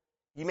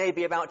 you may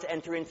be about to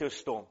enter into a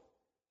storm.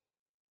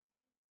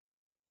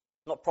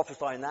 Not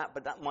prophesying that,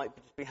 but that might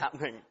just be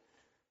happening.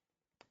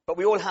 But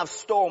we all have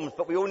storms,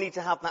 but we all need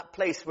to have that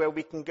place where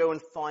we can go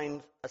and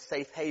find a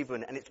safe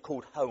haven, and it's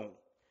called home.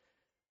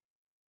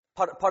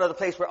 Part of the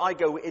place where I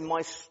go in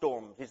my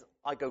storms is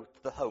I go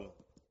to the home.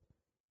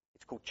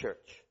 It's called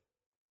church.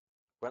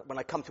 When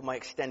I come to my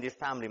extended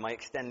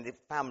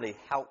family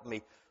help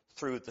me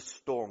through the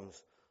storms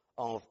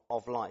of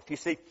life. You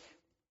see,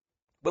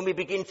 when we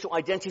begin to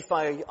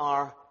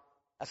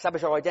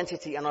establish our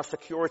identity and our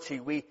security,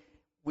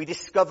 we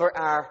discover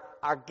our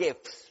our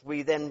gifts,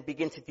 we then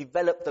begin to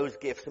develop those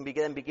gifts and we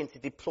then begin to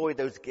deploy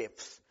those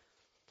gifts.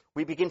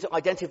 We begin to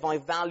identify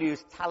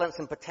values, talents,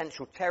 and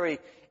potential. Terry,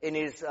 in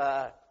his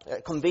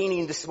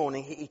convening this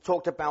morning, he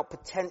talked about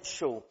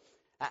potential,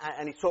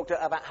 and he talked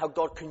about how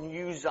God can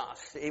use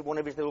us in one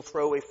of his little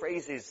throwaway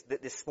phrases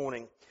this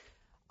morning.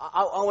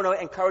 I want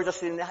to encourage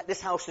us in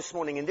this house this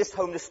morning, in this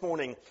home this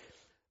morning,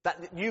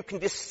 that you can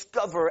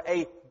discover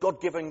a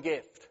God-given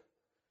gift.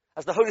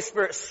 As the Holy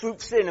Spirit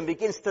swoops in and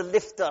begins to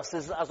lift us,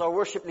 as our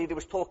worship leader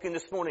was talking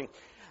this morning,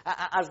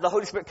 as the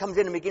Holy Spirit comes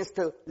in and begins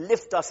to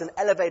lift us and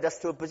elevate us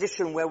to a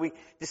position where we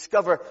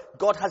discover,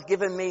 God has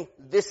given me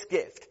this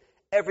gift.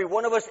 Every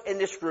one of us in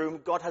this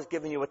room, God has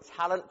given you a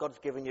talent, God's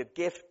given you a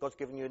gift, God's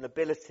given you an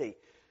ability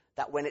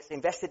that when it's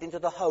invested into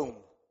the home,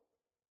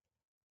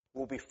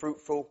 will be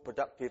fruitful,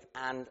 productive,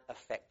 and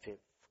effective.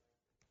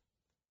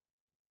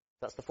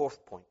 That's the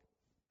fourth point.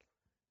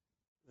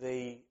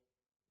 The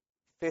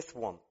fifth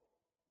one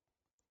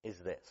is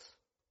this.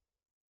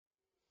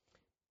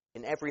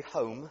 In every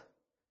home,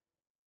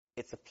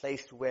 it's a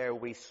place where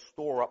we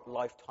store up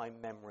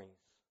lifetime memories.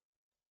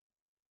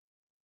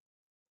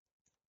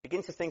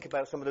 Begin to think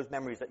about some of those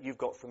memories that you've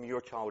got from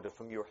your childhood,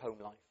 from your home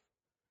life.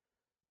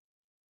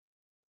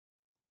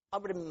 I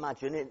would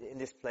imagine in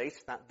this place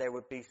that there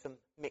would be some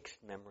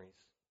mixed memories.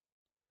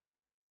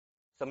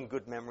 Some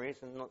good memories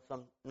and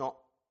some not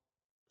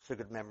so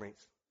good memories.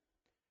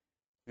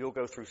 We all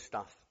go through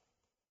stuff.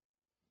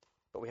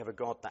 But we have a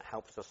God that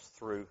helps us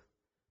through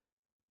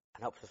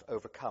and helps us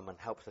overcome and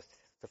helps us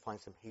to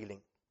find some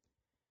healing.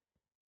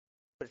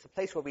 But it's a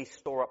place where we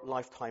store up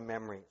lifetime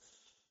memories.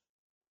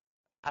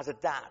 As a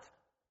dad,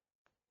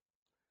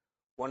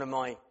 one of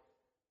my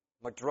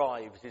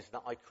drives is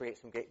that I create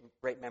some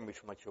great memories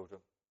for my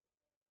children.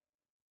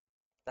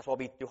 That's why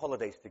we do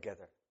holidays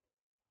together.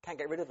 Can't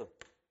get rid of them.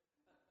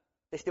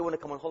 They still want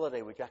to come on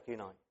holiday with Jackie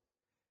and I.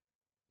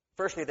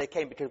 Firstly, they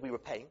came because we were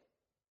paying.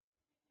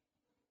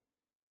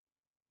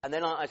 And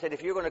then I said,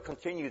 if you're going to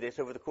continue this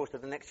over the course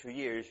of the next few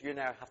years, you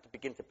now have to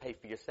begin to pay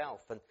for yourself.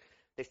 And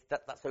they said,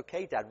 that's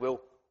okay, Dad. We'll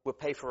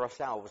pay for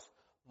ourselves.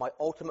 My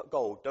ultimate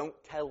goal, don't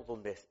tell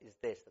them this, is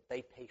this, that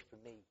they pay for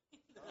me.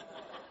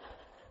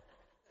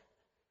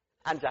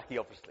 And Jackie,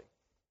 obviously.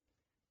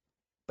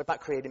 But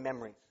about creating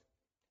memories.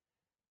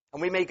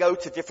 And we may go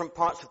to different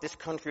parts of this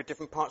country or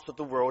different parts of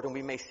the world, and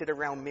we may sit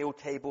around meal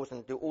tables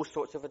and do all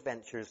sorts of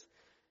adventures.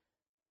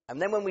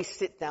 And then when we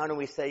sit down and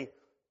we say,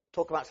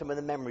 talk about some of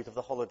the memories of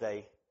the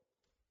holiday,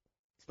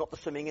 it's not the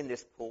swimming in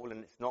this pool,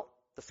 and it's not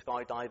the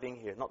skydiving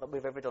here. Not that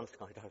we've ever done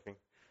skydiving.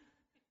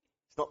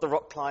 It's not the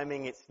rock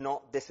climbing. It's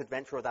not this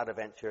adventure or that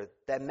adventure.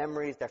 Their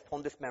memories, their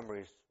fondest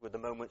memories, were the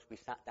moments we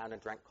sat down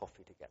and drank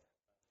coffee together.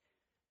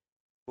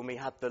 When we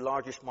had the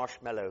largest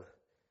marshmallow,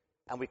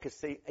 and we could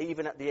see,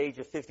 even at the age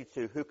of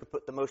 52, who could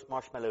put the most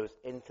marshmallows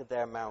into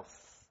their mouth.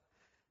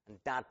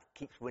 And Dad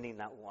keeps winning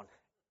that one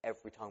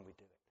every time we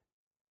do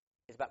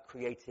it. It's about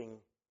creating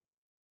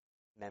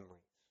memories.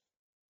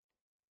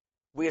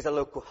 We as a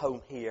local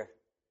home here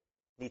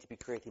need to be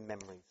creating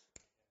memories.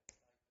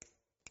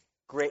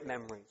 Great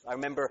memories. I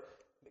remember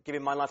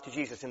giving my life to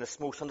Jesus in a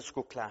small Sunday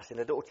school class in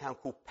a little town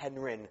called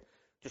Penryn,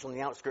 just on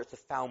the outskirts of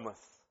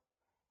Falmouth,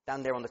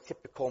 down there on the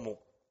tip of Cornwall.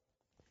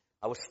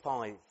 I was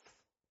 5.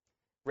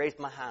 Raised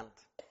my hand.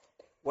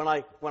 When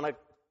I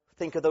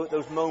think of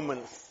those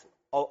moments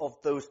of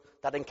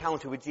that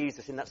encounter with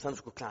Jesus in that Sunday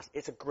school class,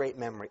 it's a great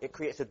memory. It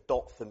creates a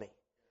dot for me.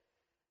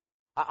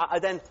 I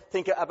then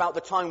think about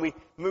the time we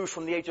moved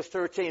from the age of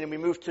 13 and we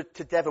moved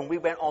to Devon.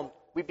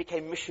 We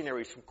became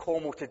missionaries from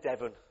Cornwall to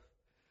Devon.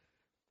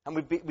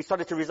 And we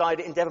started to reside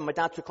in Devon. My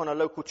dad took on a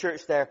local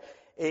church there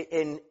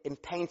in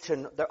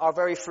Paynton. Our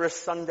very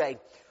first Sunday,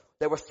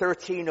 there were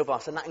 13 of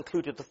us, and that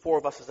included the 4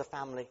 of us as a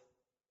family.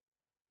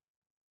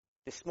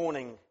 This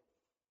morning,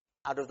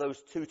 out of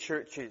those 2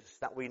 churches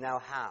that we now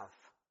have,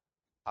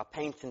 our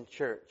Paynton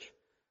church,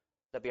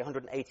 there'll be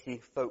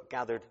 180 folk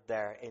gathered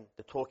there. In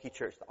the Torquay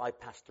church that I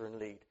pastor and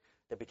lead,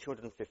 there'll be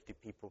 250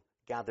 people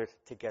gathered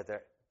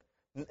together.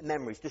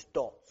 Memories, just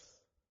dots.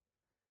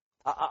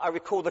 I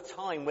recall the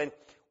time when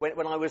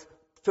I was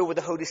filled with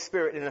the Holy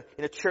Spirit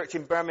in a church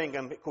in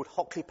Birmingham called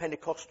Hockley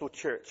Pentecostal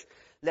Church,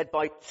 led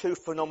by 2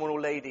 phenomenal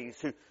ladies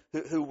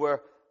who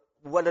were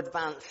well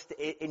advanced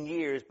in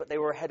years, but they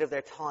were ahead of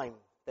their time.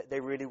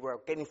 They really were.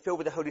 Getting filled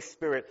with the Holy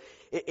Spirit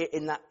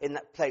in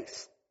that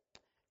place.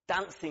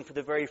 Dancing for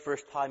the very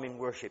first time in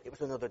worship. It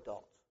was another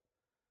dot.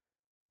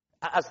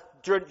 As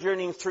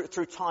journeying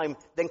through time,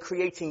 then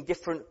creating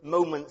different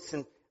moments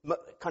and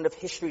kind of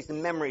histories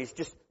and memories,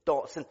 just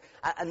dots.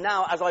 And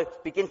now as I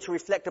begin to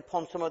reflect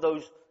upon some of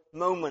those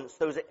moments,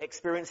 those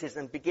experiences,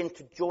 and begin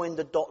to join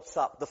the dots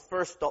up, the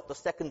first dot, the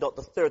second dot,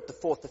 the third, the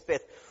fourth, the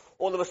fifth,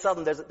 all of a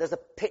sudden there's a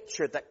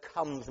picture that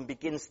comes and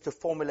begins to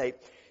formulate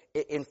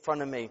in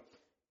front of me.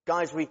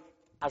 Guys, we,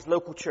 as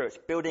local church,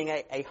 building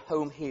a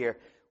home here,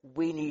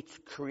 we need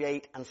to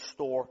create and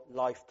store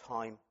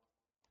lifetime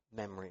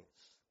memories.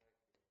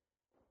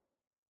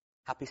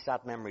 Happy,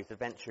 sad memories,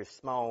 adventures,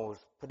 smiles,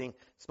 putting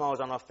smiles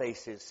on our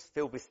faces,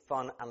 filled with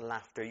fun and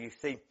laughter. You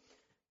see,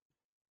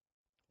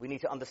 we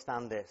need to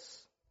understand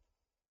this,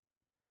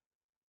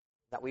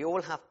 that we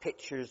all have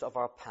pictures of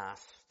our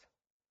past.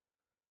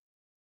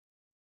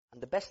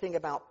 And the best thing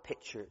about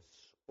pictures,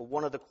 or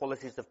one of the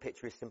qualities of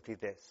picture, is simply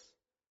this,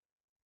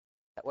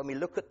 that when we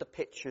look at the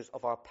pictures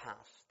of our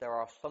past, there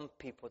are some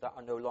people that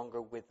are no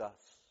longer with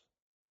us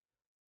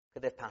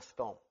because they've passed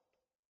on,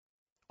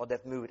 or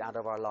they've moved out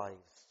of our lives.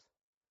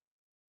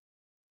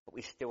 But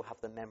we still have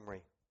the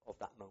memory of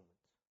that moment.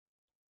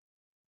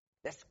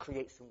 Let's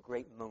create some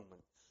great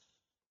moments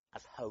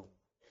as home,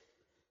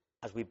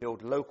 as we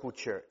build local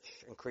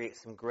church and create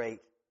some great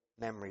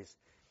memories.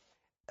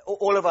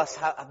 All of us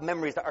have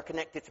memories that are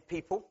connected to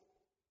people.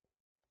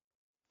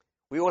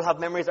 We all have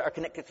memories that are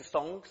connected to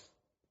songs.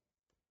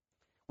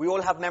 We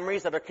all have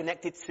memories that are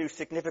connected to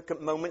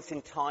significant moments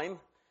in time.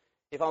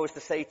 If I was to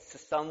say to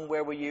some,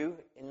 where were you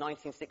in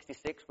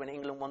 1966 when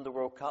England won the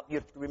World Cup?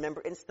 You'd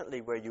remember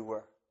instantly where you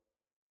were.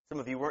 Some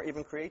of you weren't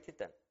even created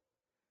then.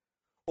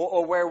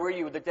 Or where were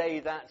you the day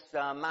that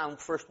man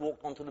first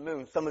walked onto the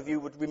moon? Some of you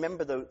would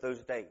remember those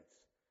days.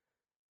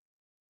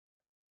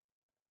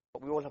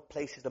 But we all have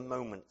places and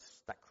moments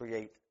that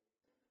create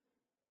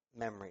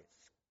memories.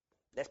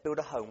 Let's build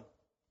a home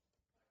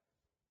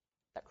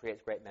that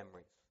creates great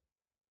memories.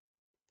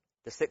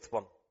 The sixth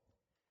one.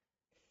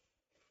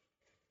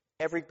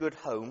 Every good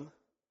home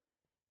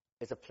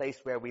is a place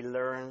where we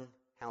learn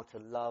how to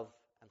love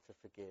and to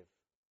forgive.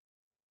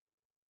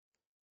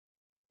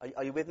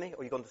 Are you with me,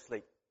 or are you gone to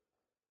sleep?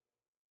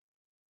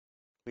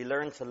 We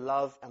learn to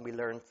love and we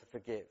learn to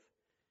forgive.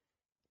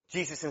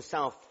 Jesus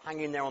himself,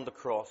 hanging there on the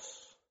cross,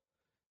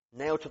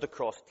 nailed to the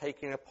cross,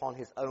 taking upon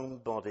his own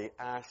body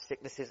our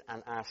sicknesses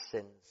and our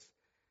sins,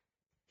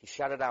 he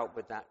shouted out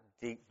with that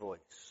deep voice,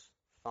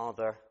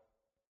 Father,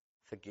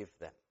 forgive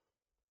them.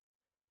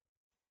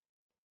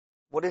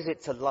 What is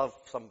it to love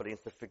somebody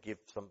and to forgive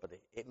somebody?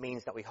 It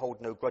means that we hold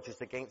no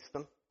grudges against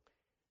them.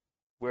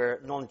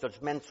 We're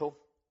non-judgmental.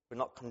 We're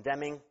not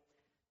condemning.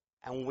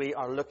 And we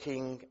are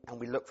looking and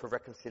we look for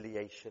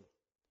reconciliation.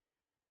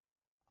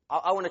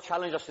 I want to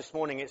challenge us this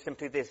morning. It's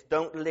simply this.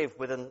 Don't live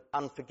with an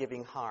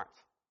unforgiving heart.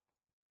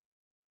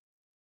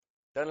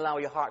 Don't allow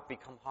your heart to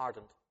become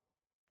hardened.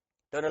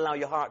 Don't allow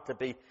your heart to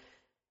be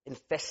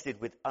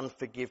infested with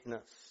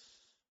unforgiveness,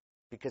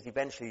 because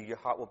eventually your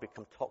heart will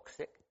become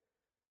toxic.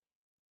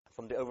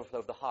 From the overflow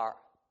of the heart,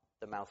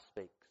 the mouth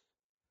speaks.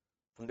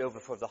 From the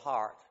overflow of the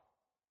heart,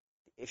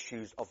 the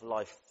issues of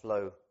life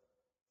flow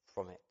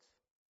from it.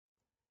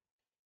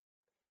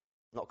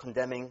 Not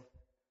condemning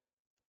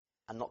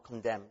and not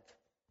condemned.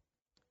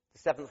 The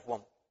seventh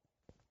one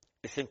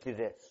is simply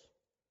this.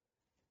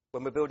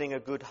 When we're building a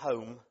good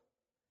home,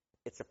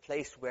 it's a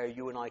place where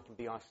you and I can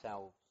be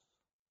ourselves.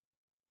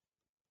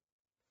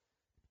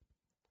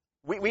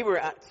 We were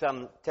at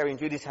Terry and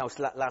Judy's house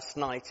last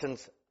night, and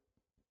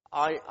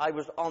I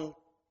was on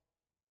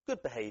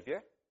good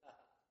behavior.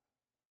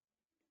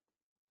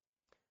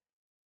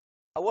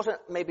 I wasn't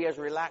maybe as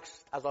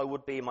relaxed as I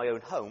would be in my own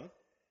home,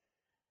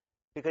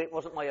 because it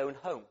wasn't my own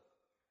home.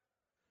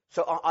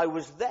 So I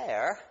was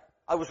there,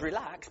 I was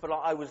relaxed, but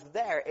I was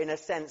there in a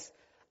sense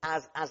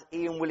as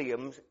Ian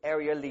Williams,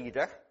 area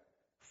leader,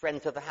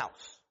 friend to the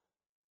house.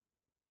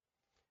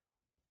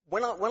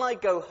 When I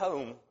go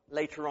home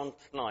later on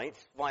tonight,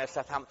 via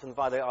Southampton,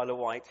 via the Isle of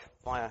Wight,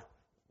 via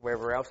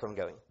wherever else I'm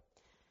going,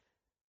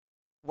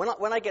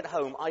 when I get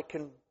home, I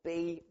can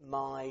be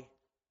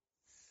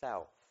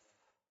myself.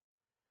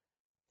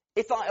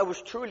 If I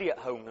was truly at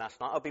home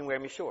last night, I'd been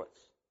wearing my shorts.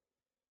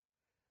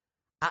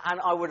 And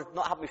I would have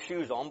not had my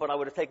shoes on, but I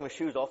would have taken my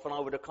shoes off, and I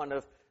would have kind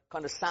of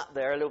sat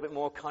there a little bit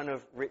more kind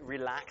of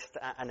relaxed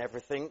and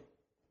everything.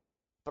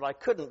 But I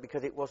couldn't,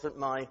 because it wasn't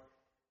my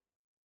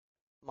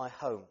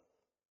home.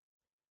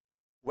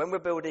 When we're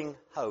building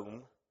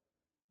home,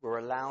 we're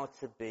allowed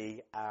to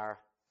be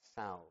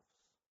ourselves.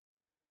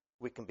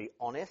 We can be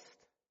honest,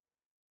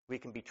 we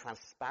can be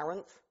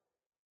transparent,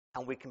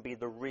 and we can be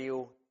the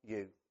real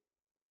you.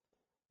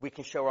 We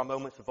can show our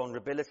moments of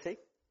vulnerability,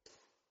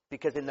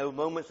 because in those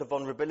moments of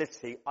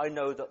vulnerability, I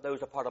know that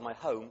those are part of my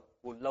home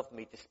will love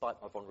me despite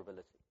my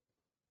vulnerability.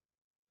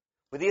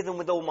 Even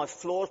with all my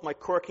flaws, my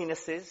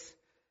quirkinesses,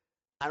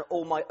 and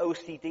all my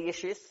OCD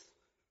issues,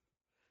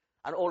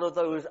 and all of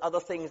those other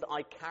things that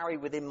I carry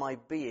within my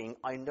being,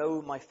 I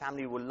know my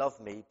family will love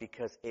me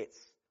because it's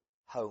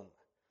home.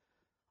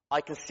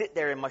 I can sit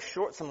there in my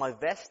shorts and my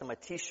vest and my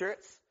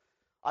t-shirts.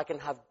 I can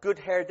have good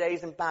hair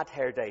days and bad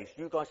hair days.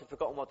 You guys have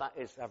forgotten what that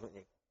is, haven't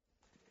you?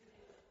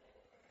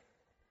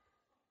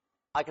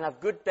 I can have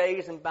good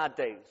days and bad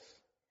days.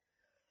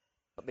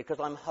 But because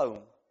I'm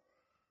home,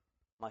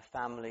 my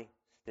family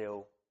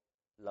still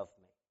love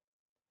me.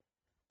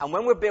 And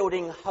when we're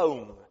building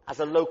home as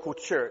a local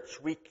church,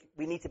 we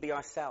need to be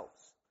ourselves.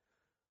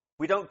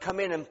 We don't come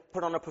in and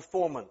put on a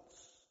performance.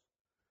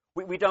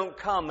 We don't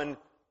come and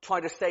try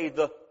to say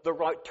the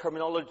right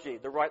terminology,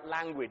 the right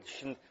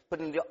language, and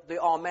putting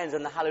the amens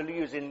and the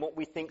hallelujahs in what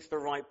we think is the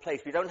right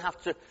place. We don't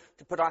have to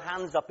put our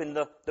hands up in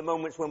the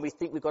moments when we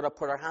think we've got to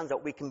put our hands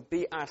up. We can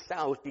be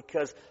ourselves,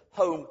 because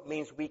home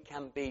means we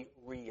can be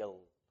real.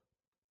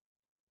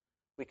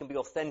 We can be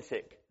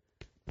authentic.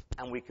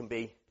 and we can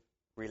be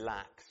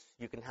relaxed.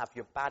 You can have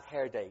your bad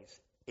hair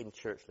days in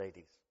church,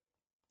 ladies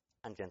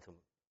and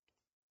gentlemen.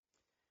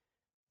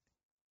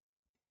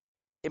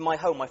 In my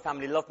home, my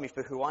family love me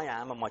for who I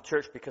am, and my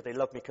church because they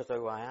love me because of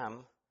who I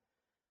am.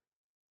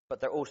 But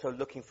they're also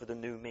looking for the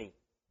new me.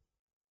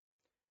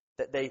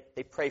 That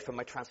they pray for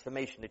my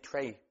transformation. They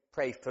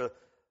pray for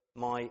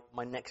my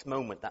next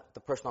moment, that the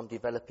person I'm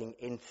developing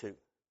into.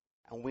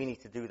 And we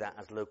need to do that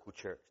as local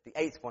church. The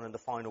 8th one and the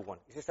final one.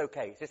 Is this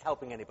okay? Is this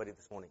helping anybody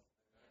this morning?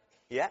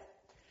 Yeah?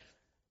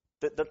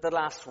 The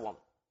last one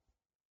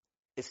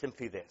is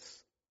simply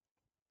this.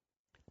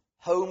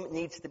 Home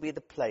needs to be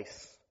the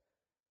place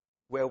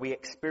where we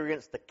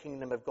experience the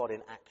kingdom of God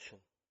in action.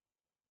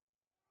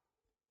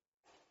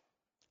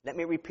 Let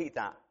me repeat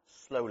that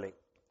slowly.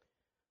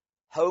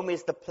 Home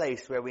is the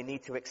place where we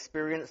need to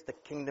experience the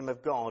kingdom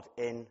of God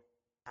in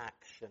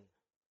action.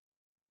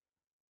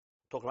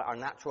 I'm talking about our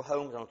natural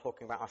homes, and I'm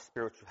talking about our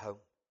spiritual home.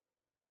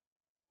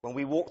 When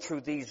we walk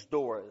through these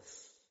doors,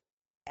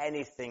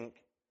 anything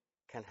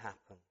can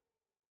happen.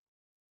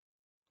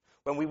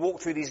 When we walk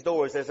through these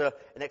doors, there's an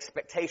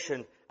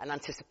expectation, an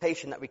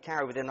anticipation that we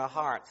carry within our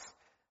hearts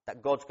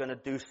that God's going to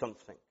do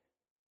something.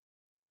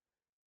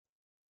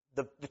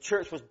 The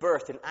church was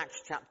birthed in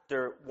Acts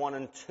chapter 1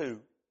 and 2.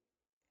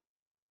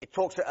 It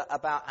talks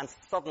about, and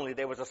suddenly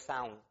there was a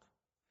sound.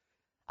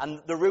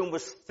 And the room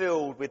was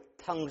filled with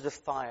tongues of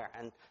fire.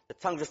 And the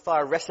tongues of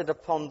fire rested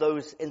upon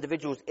those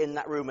individuals in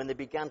that room. And they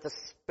began to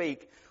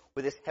speak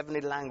with this heavenly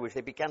language.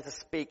 They began to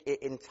speak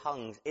in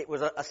tongues. It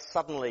was a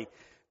suddenly.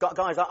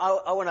 Guys,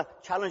 I want to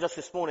challenge us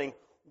this morning.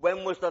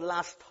 When was the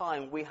last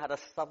time we had a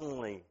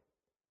suddenly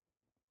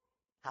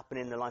happen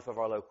in the life of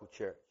our local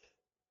church?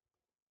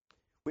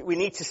 We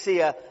need to see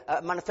a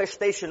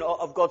manifestation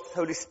of God's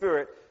Holy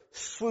Spirit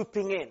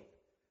swooping in,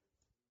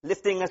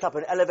 lifting us up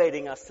and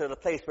elevating us to the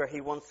place where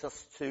He wants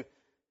us to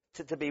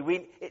be.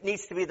 It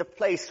needs to be the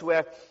place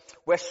where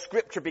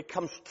Scripture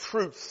becomes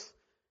truth,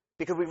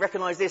 because we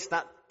recognize this,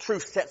 that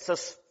truth sets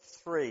us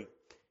free.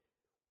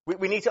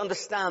 We need to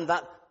understand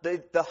that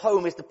the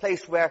home is the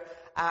place where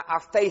our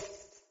faith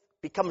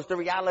becomes the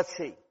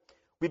reality.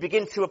 We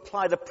begin to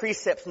apply the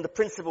precepts and the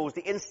principles,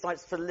 the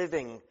insights for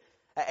living.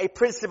 A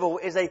principle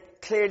is a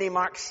clearly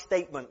marked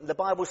statement. The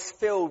Bible's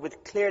filled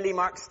with clearly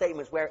marked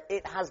statements where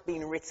it has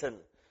been written.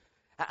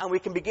 And we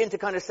can begin to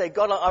kind of say,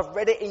 God, I've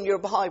read it in your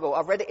Bible.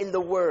 I've read it in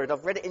the Word.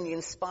 I've read it in the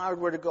inspired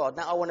Word of God.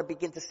 Now I want to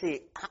begin to see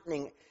it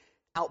happening,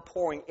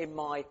 outpouring in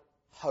my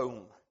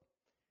home.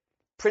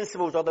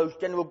 Principles are those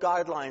general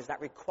guidelines that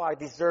require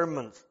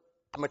discernment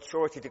and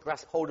maturity to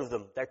grasp hold of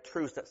them. They're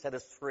truths that set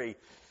us free.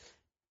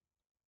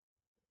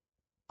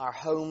 Our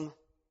home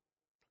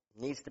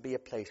needs to be a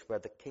place where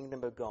the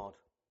kingdom of God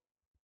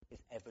is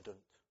evident.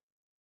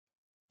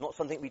 Not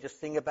something we just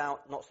sing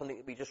about, not something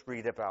that we just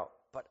read about,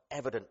 but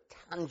evident,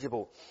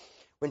 tangible.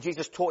 When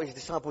Jesus taught his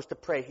disciples to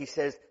pray, he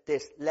says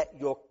this, let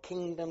your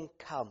kingdom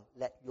come,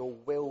 let your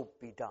will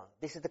be done.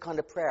 This is the kind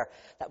of prayer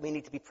that we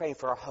need to be praying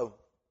for our home.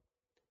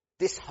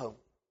 This home.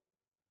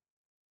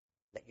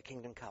 Let your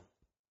kingdom come.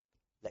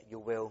 Let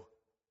your will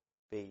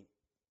be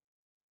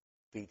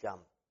done.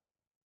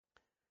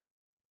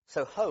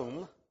 So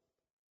home,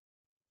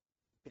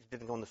 it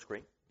didn't go on the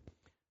screen.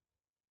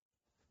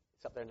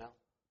 It's up there now.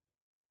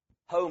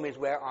 Home is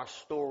where our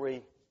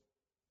story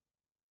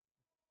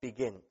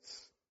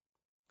begins.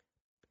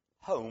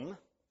 Home,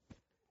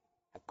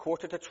 at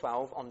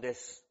 11:45 on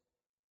this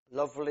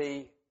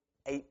lovely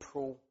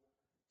April,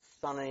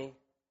 sunny,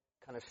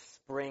 kind of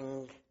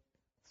spring,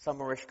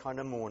 summerish kind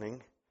of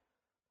morning.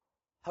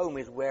 Home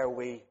is where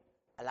we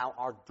allow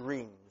our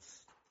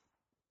dreams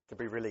to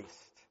be released.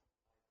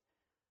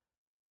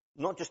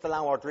 Not just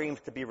allow our dreams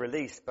to be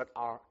released, but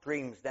our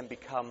dreams then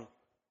become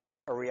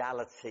a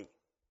reality.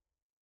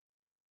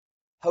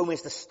 Home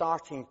is the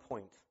starting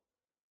point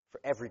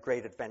for every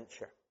great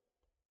adventure.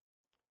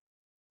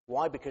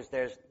 Why? Because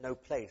there's no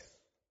place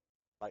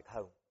like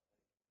home.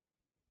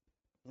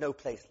 No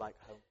place like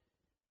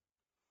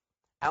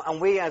home.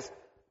 And we as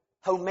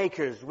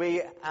homemakers,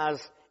 we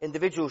as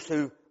individuals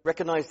who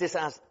recognize this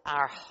as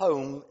our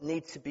home,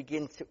 need to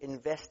begin to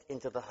invest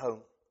into the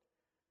home.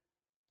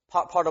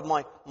 Part of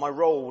my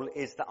role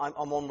is that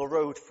I'm on the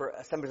road for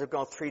Assemblies of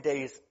God 3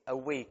 days a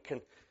week.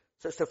 And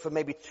so for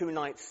maybe 2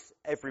 nights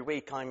every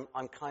week, I'm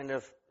kind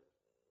of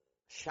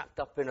shacked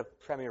up in a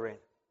Premier Inn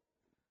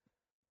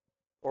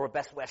or a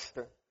Best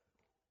Western.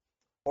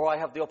 Or I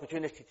have the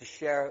opportunity to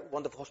share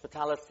wonderful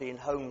hospitality in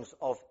homes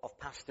of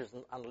pastors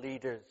and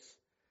leaders.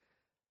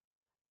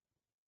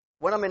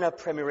 When I'm in a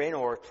Premier Inn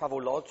or a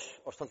travel lodge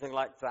or something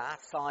like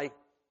that, I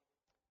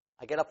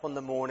get up in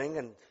the morning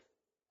and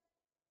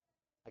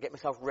I get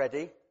myself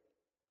ready,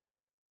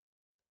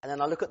 and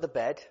then I look at the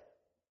bed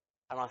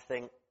and I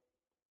think,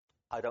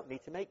 I don't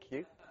need to make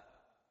you.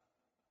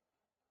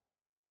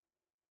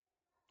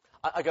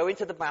 I go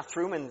into the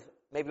bathroom, and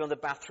maybe on the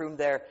bathroom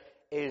there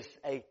is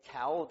a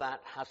towel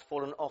that has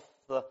fallen off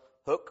the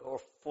hook or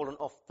fallen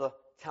off the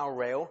towel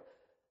rail,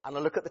 and I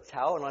look at the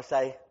towel and I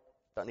say,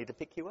 don't need to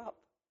pick you up.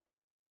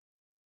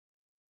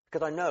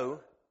 Because I know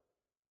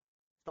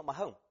it's not my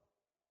home.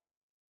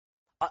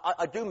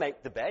 I do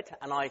make the bed,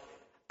 and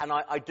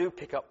I do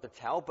pick up the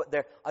towel, but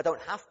I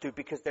don't have to,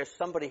 because there's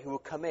somebody who will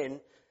come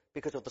in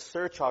because of the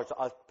surcharge that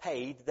I've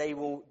paid. They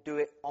will do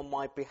it on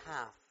my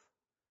behalf.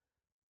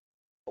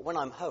 But when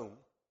I'm home,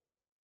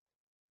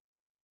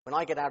 when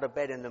I get out of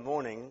bed in the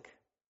morning,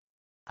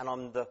 and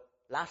I'm the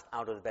last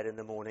out of the bed in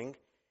the morning,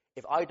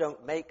 if I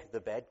don't make the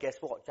bed, guess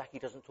what? Jackie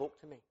doesn't talk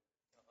to me.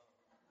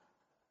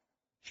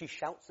 She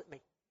shouts at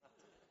me.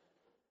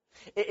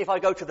 If I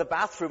go to the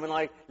bathroom and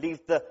I leave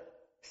the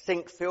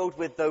sink filled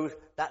with the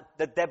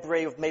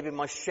debris of maybe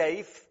my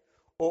shave,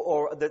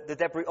 or the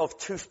debris of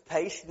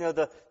toothpaste,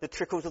 the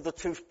trickles of the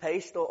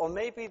toothpaste, or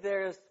maybe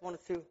there's one or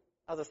two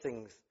other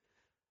things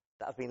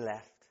that have been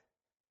left.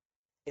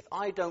 If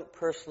I don't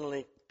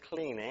personally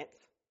clean it,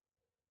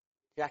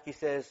 Jackie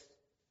says,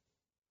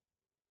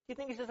 "Do you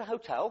think this is a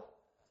hotel?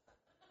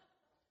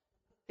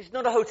 It's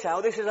not a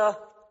hotel, this is a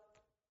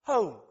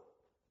home."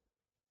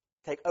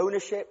 Take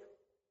ownership,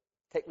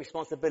 take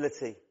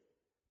responsibility,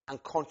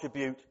 and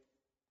contribute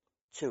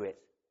to it.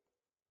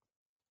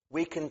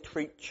 We can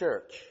treat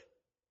church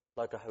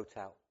like a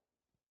hotel.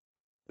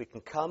 We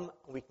can come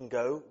and we can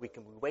go, we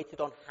can be waited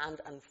on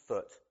hand and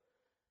foot,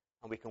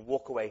 and we can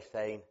walk away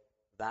saying,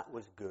 that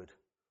was good.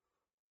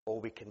 Or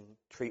we can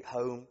treat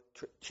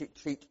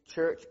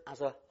church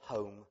as a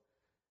home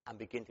and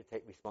begin to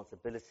take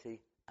responsibility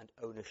and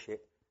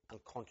ownership and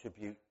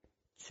contribute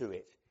to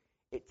it.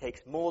 It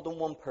takes more than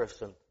one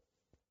person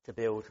to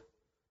build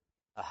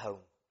a home.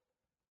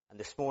 And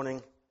this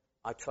morning,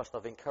 I trust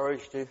I've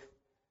encouraged you,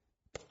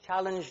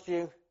 challenged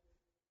you,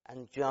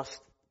 and just,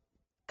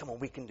 come on,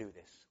 we can do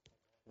this.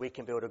 We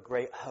can build a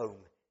great home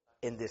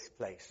in this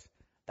place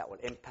that will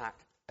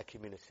impact a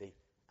community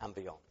and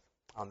beyond.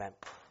 Amen.